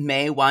that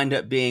may wind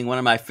up being one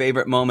of my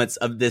favorite moments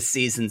of this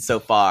season so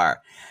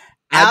far.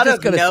 I'm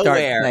just going to start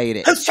saying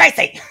it. Who's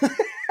Tracy?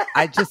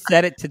 I just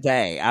said it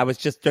today. I was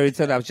just doing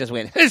something. I was just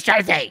waiting. Who's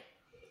Tracy?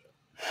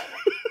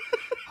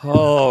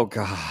 Oh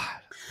God!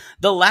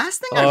 The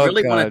last thing I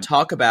really want to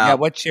talk about.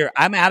 Yeah,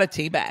 I'm out of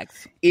tea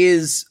bags.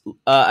 Is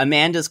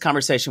Amanda's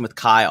conversation with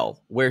Kyle,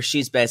 where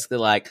she's basically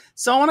like,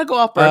 "So I want to go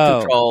off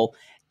birth control,"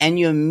 and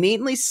you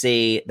immediately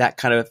see that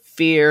kind of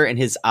fear in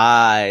his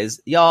eyes,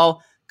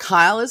 y'all.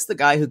 Kyle is the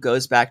guy who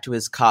goes back to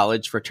his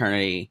college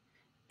fraternity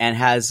and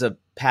has a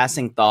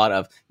passing thought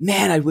of,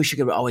 "Man, I wish I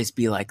could always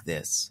be like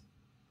this,"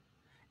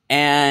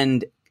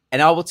 and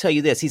I will tell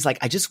you this. He's like,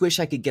 I just wish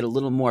I could get a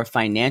little more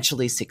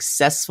financially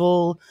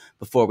successful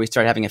before we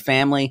start having a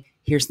family.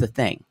 Here's the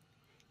thing.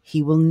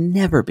 He will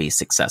never be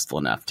successful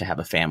enough to have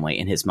a family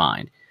in his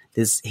mind.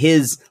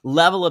 His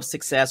level of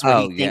success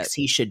where he thinks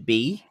he should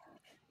be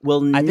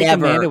will never. I think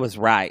Amanda was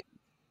right.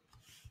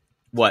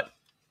 What?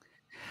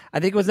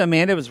 I think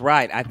Amanda was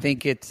right. I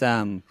think it's,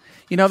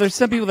 there's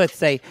some people that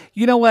say,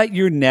 you know what?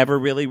 You're never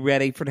really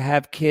ready to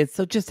have kids,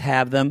 so just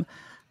have them.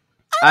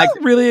 I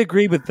don't really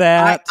agree with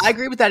that. I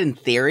agree with that in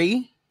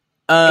theory.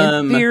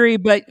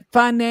 But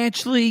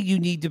financially, you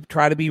need to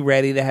try to be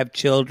ready to have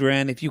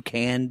children if you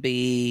can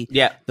be.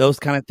 Yeah. Those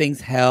kind of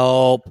things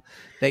help.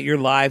 That your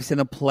life's in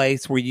a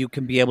place where you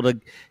can be able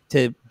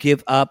to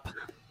give up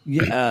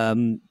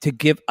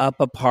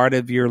a part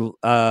of your,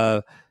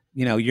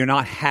 you're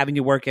not having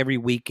to work every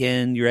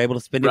weekend. You're able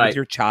to spend it with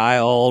your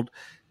child,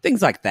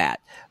 things like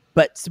that.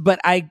 But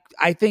I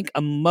think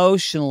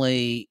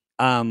emotionally,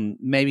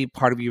 maybe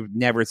part of you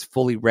never is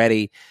fully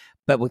ready,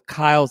 but with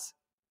Kyle's,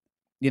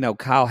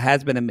 Kyle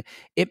has been,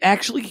 it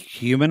actually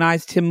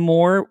humanized him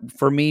more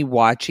for me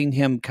watching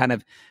him kind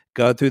of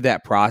go through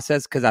that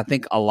process. Cause I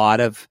think a lot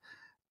of,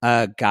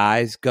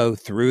 guys go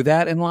through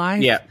that in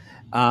life. Yeah.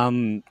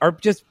 Or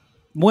just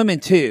women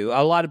too.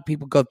 A lot of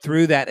people go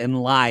through that in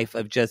life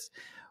of just,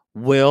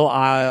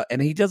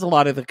 and he does a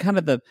lot of the kind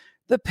of the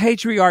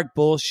patriarch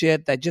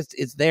bullshit that just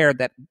is there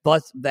that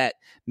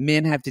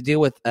men have to deal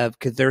with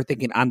because they're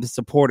thinking I'm the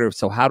supporter.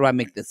 So how do I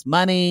make this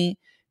money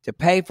to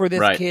pay for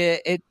this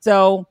kid?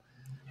 So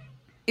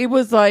it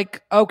was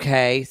like,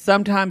 okay,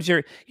 sometimes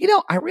I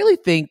really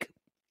think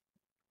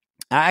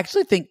I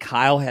actually think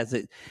Kyle has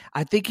it.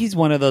 I think he's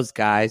one of those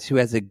guys who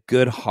has a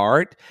good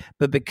heart,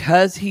 but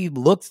because he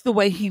looks the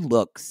way he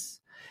looks,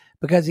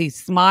 because he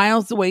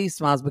smiles the way he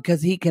smiles,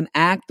 because he can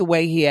act the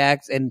way he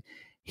acts, and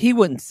he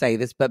wouldn't say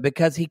this, but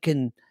because he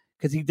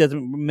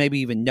doesn't maybe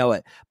even know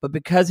it, but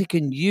because he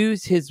can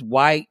use his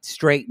white,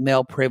 straight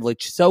male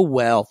privilege so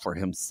well for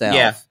himself.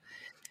 Yeah.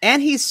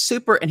 And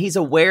he's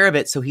aware of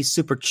it, so he's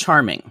super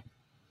charming.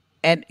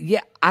 And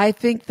yeah, I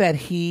think that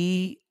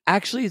he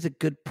actually is a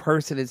good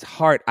person, his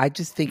heart. I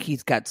just think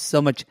he's got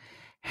so much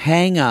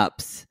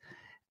hang-ups.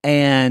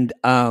 And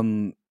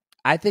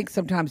I think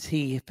sometimes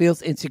he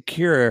feels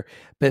insecure,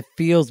 but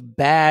feels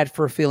bad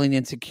for feeling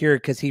insecure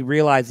because he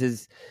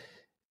realizes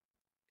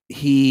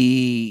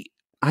I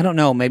don't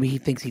know, maybe he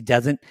thinks he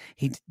doesn't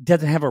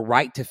have a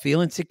right to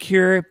feel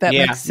insecure, if that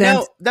makes sense.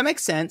 No, that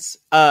makes sense.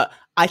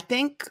 I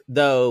think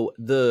though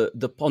the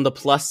on the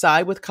plus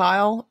side with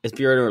Kyle, if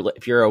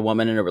you're a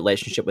woman in a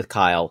relationship with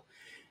Kyle,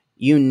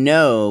 you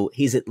know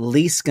he's at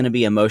least going to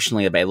be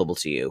emotionally available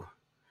to you.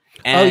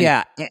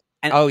 And,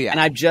 And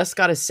I've just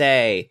got to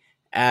say,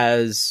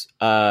 as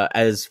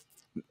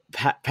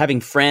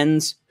having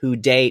friends who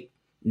date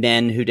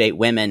men who date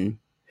women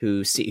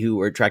who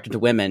are attracted to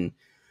women,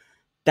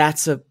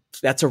 that's a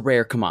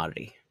rare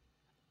commodity.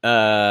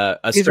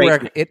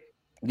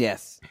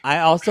 Yes. I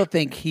also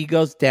think he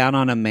goes down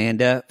on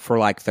Amanda for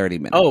like 30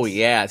 minutes. Oh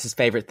yeah, it's his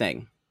favorite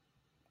thing.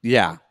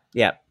 Yeah.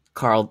 Yeah.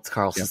 Carl's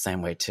the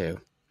same way too.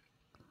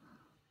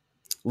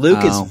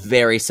 Luke is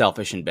very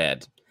selfish in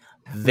bed.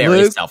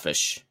 Very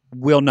selfish.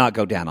 Will not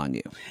go down on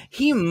you.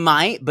 He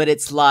might, but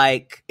it's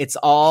like it's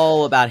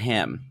all about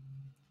him.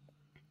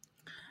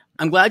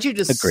 I'm glad you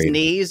just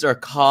sneezed or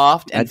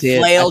coughed and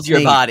flailed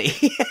your body.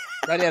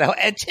 I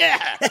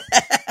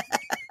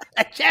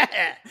did.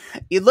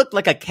 You looked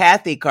like a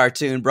Kathy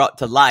cartoon brought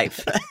to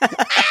life.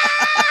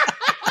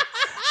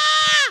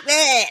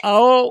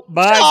 Oh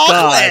my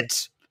God.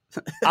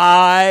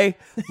 I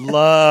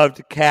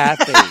loved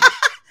Kathy.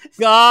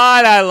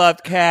 God, I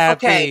loved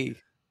Kathy. Okay.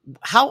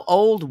 How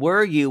old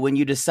were you when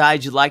you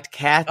decided you liked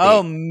Kathy?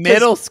 Oh,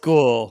 middle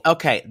school.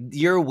 Okay,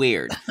 you're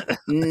weird.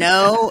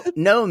 No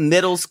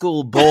middle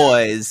school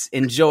boys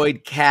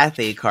enjoyed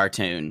Kathy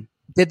cartoon.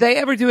 Did they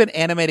ever do an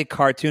animated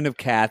cartoon of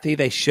Kathy?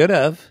 They should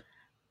have.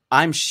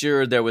 I'm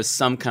sure there was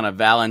some kind of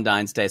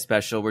Valentine's Day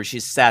special where she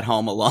sat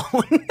home alone.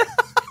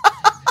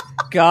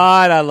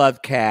 God, I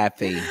love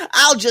Kathy.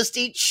 I'll just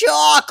eat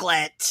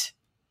chocolate.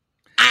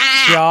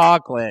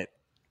 Chocolate.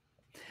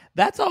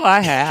 That's all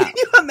I have. Can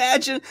you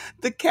imagine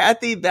the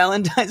Kathy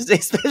Valentine's Day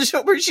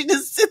special where she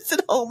just sits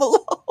at home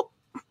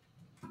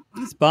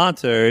alone?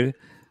 Sponsored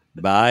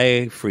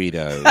by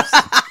Fritos.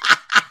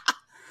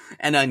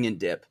 And onion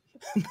dip.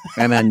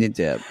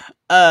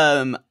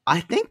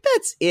 I think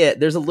that's it.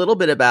 There's a little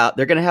bit about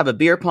they're going to have a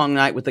beer pong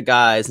night with the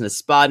guys and a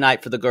spa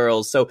night for the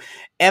girls. So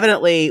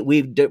evidently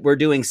we're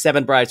doing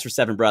 7 brides for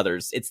 7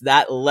 brothers. It's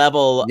that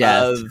level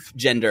of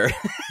gender.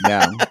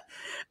 Yeah.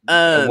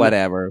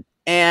 Whatever.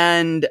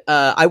 And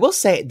I will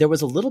say there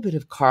was a little bit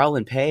of Carl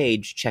and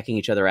Paige checking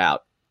each other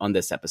out on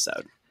this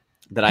episode.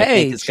 That I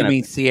think is going to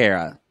mean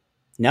Sierra.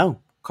 No,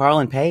 Carl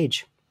and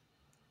Paige.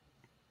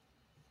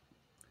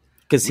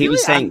 Because he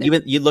was saying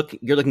you're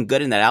looking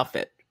good in that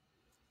outfit.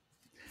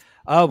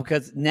 Oh,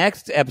 because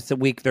next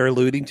episode week they're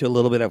alluding to a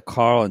little bit of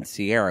Carl and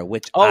Sierra,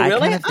 which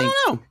really? I don't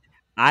know.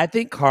 I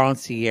think Carl and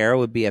Sierra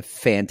would be a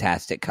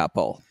fantastic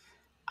couple.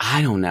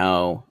 I don't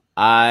know.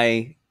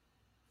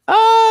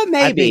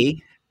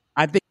 Maybe.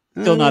 I think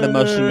still not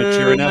emotionally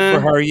mature enough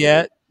for her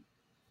yet.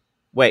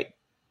 Wait,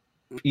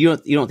 you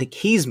don't think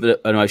he's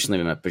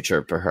emotionally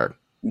mature for her?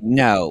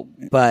 No,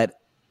 but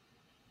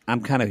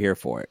I'm kind of here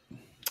for it.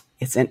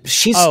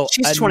 She's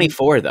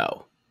 24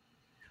 though.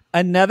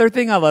 Another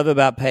thing I love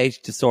about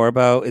Paige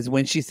DeSorbo is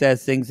when she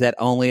says things that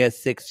only a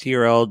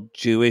 60-year-old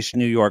Jewish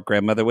New York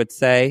grandmother would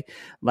say.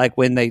 Like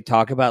when they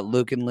talk about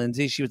Luke and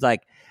Lindsay, she was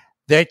like,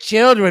 their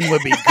children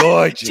would be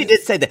gorgeous. She did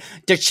say that.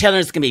 Their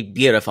children's going to be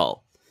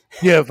beautiful.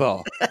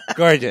 Beautiful.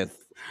 Gorgeous.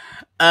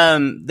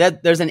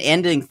 There's an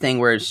ending thing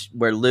where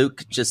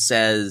Luke just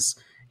says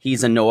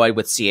he's annoyed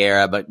with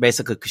Sierra, but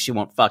basically because she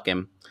won't fuck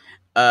him.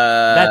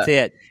 That's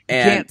it. You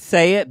can't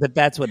say it, but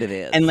that's what it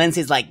is. And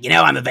Lindsay's like,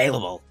 I'm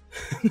available.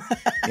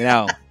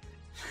 I'm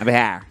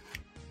here.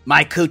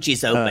 My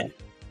coochie's open.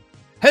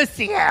 Who's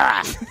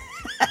Sierra?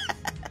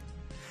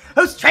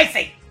 Who's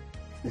Tracy?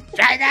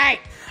 Tracy!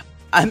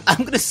 I'm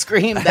going to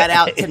scream that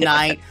out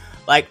tonight,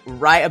 like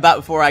right about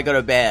before I go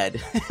to bed.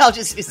 I'll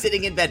just be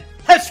sitting in bed.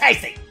 Who's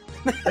Tracy?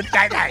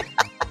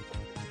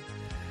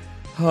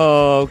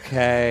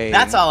 Okay.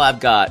 That's all I've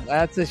got.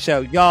 That's the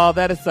show. Y'all,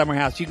 that is Summer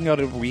House. You can go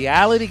to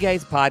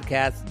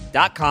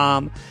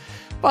realitygazepodcast.com.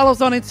 Follow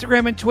us on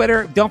Instagram and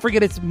Twitter. Don't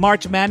forget it's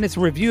March Madness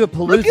Review of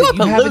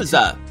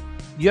Palooza.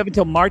 You have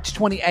until March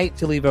 28th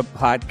to leave a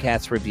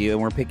podcast review,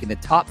 and we're picking the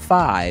top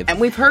 5. And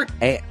we've heard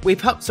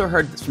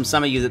from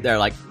some of you that they're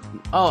like,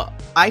 oh,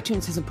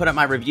 iTunes hasn't put up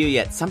my review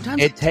yet.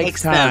 Sometimes it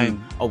takes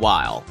them a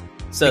while.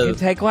 So it can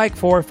take like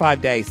 4 or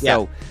 5 days. Yeah.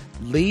 So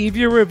leave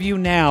your review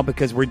now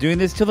because we're doing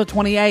this till the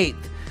 28th.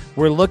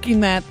 We're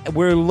looking at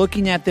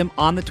them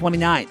on the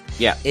 29th.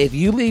 Yeah. If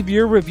you leave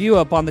your review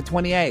up on the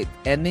 28th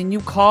and then you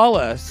call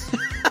us,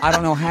 I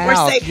don't know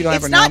how. Saying, you don't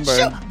have a not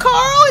number.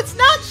 Carl, it's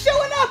not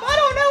showing up. I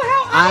don't know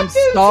how I'm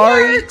iTunes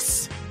sorry.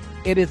 works.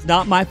 It is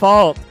not my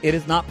fault. It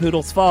is not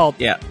Poodle's fault.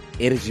 Yeah.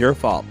 It is your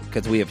fault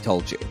because we have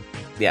told you.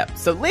 Yeah.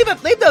 So leave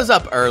those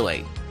up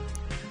early.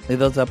 Leave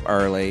those up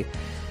early.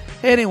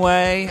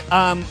 Anyway,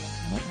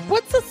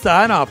 what's the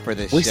sign off for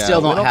this show? We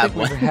still don't have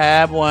one. We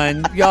have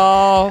one,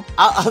 y'all.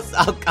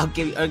 I'll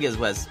give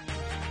Wes.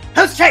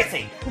 Who's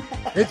Tracy?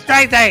 It's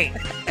Tracy.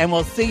 And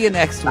we'll see you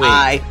next week.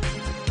 Bye.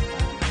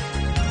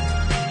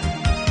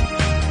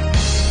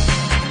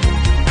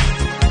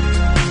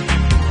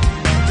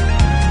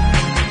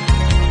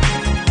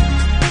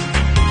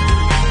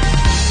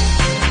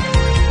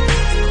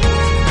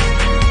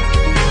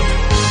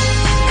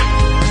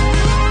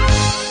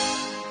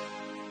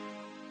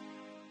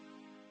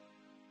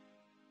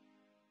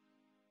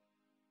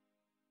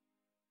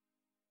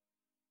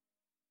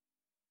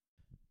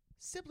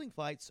 Sibling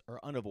fights are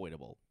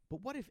unavoidable,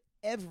 but what if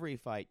every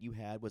fight you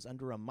had was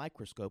under a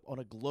microscope on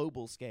a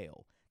global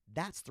scale?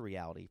 That's the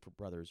reality for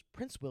brothers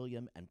Prince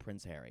William and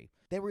Prince Harry.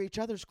 They were each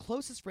other's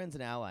closest friends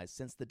and allies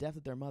since the death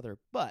of their mother,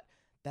 but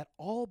that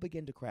all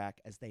began to crack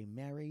as they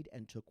married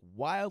and took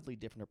wildly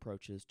different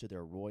approaches to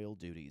their royal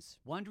duties.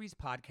 Wondery's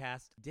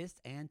podcast, Dis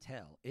and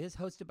Tell, is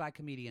hosted by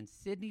comedians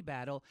Sydney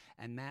Battle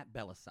and Matt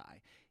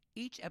Belisai.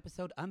 Each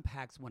episode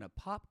unpacks one of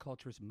pop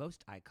culture's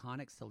most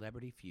iconic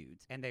celebrity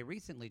feuds, and they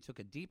recently took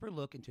a deeper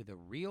look into the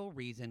real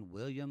reason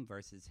William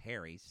versus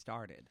Harry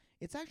started.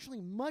 It's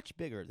actually much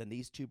bigger than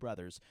these two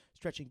brothers,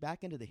 stretching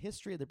back into the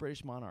history of the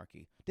British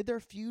monarchy. Did their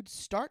feud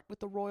start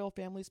with the royal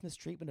family's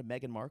mistreatment of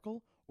Meghan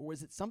Markle, or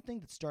was it something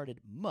that started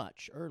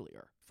much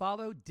earlier?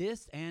 Follow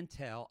Dis and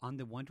Tell on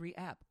the Wondery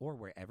app or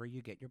wherever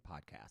you get your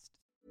podcasts.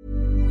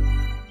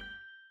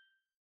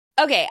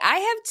 Okay, I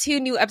have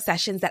two new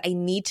obsessions that I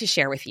need to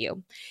share with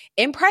you.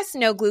 Impress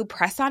No Glue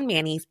Press-On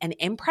Manis and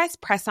Impress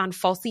Press-On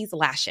Falsies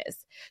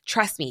Lashes.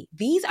 Trust me,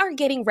 these are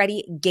getting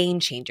ready game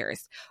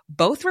changers.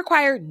 Both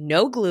require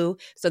no glue,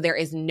 so there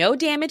is no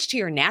damage to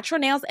your natural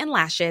nails and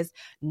lashes,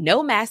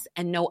 no mess,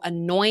 and no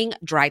annoying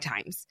dry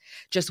times.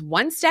 Just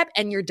one step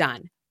and you're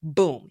done.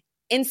 Boom.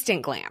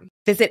 Instant glam.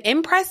 Visit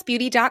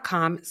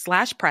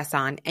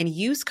impressbeauty.com/presson and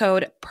use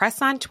code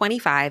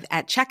PRESSON25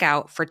 at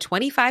checkout for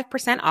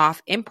 25%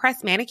 off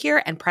Impress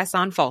Manicure and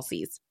Press-On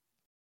Falsies.